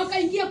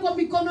 wakaingia kwa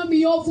mikono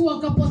miovu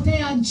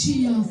wakapotea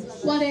njia.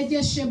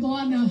 Warejeshe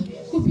Bwana.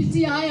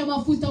 Kupitia haya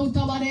mafuta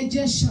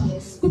utawarejesha.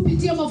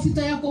 Kupitia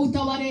mafuta yako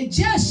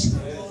utawarejesha.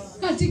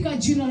 Katika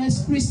jina la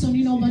Yesu Kristo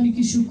ninaomba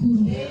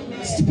nikishukuru.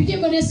 Tupigie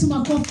Bwana Yesu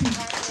makofi.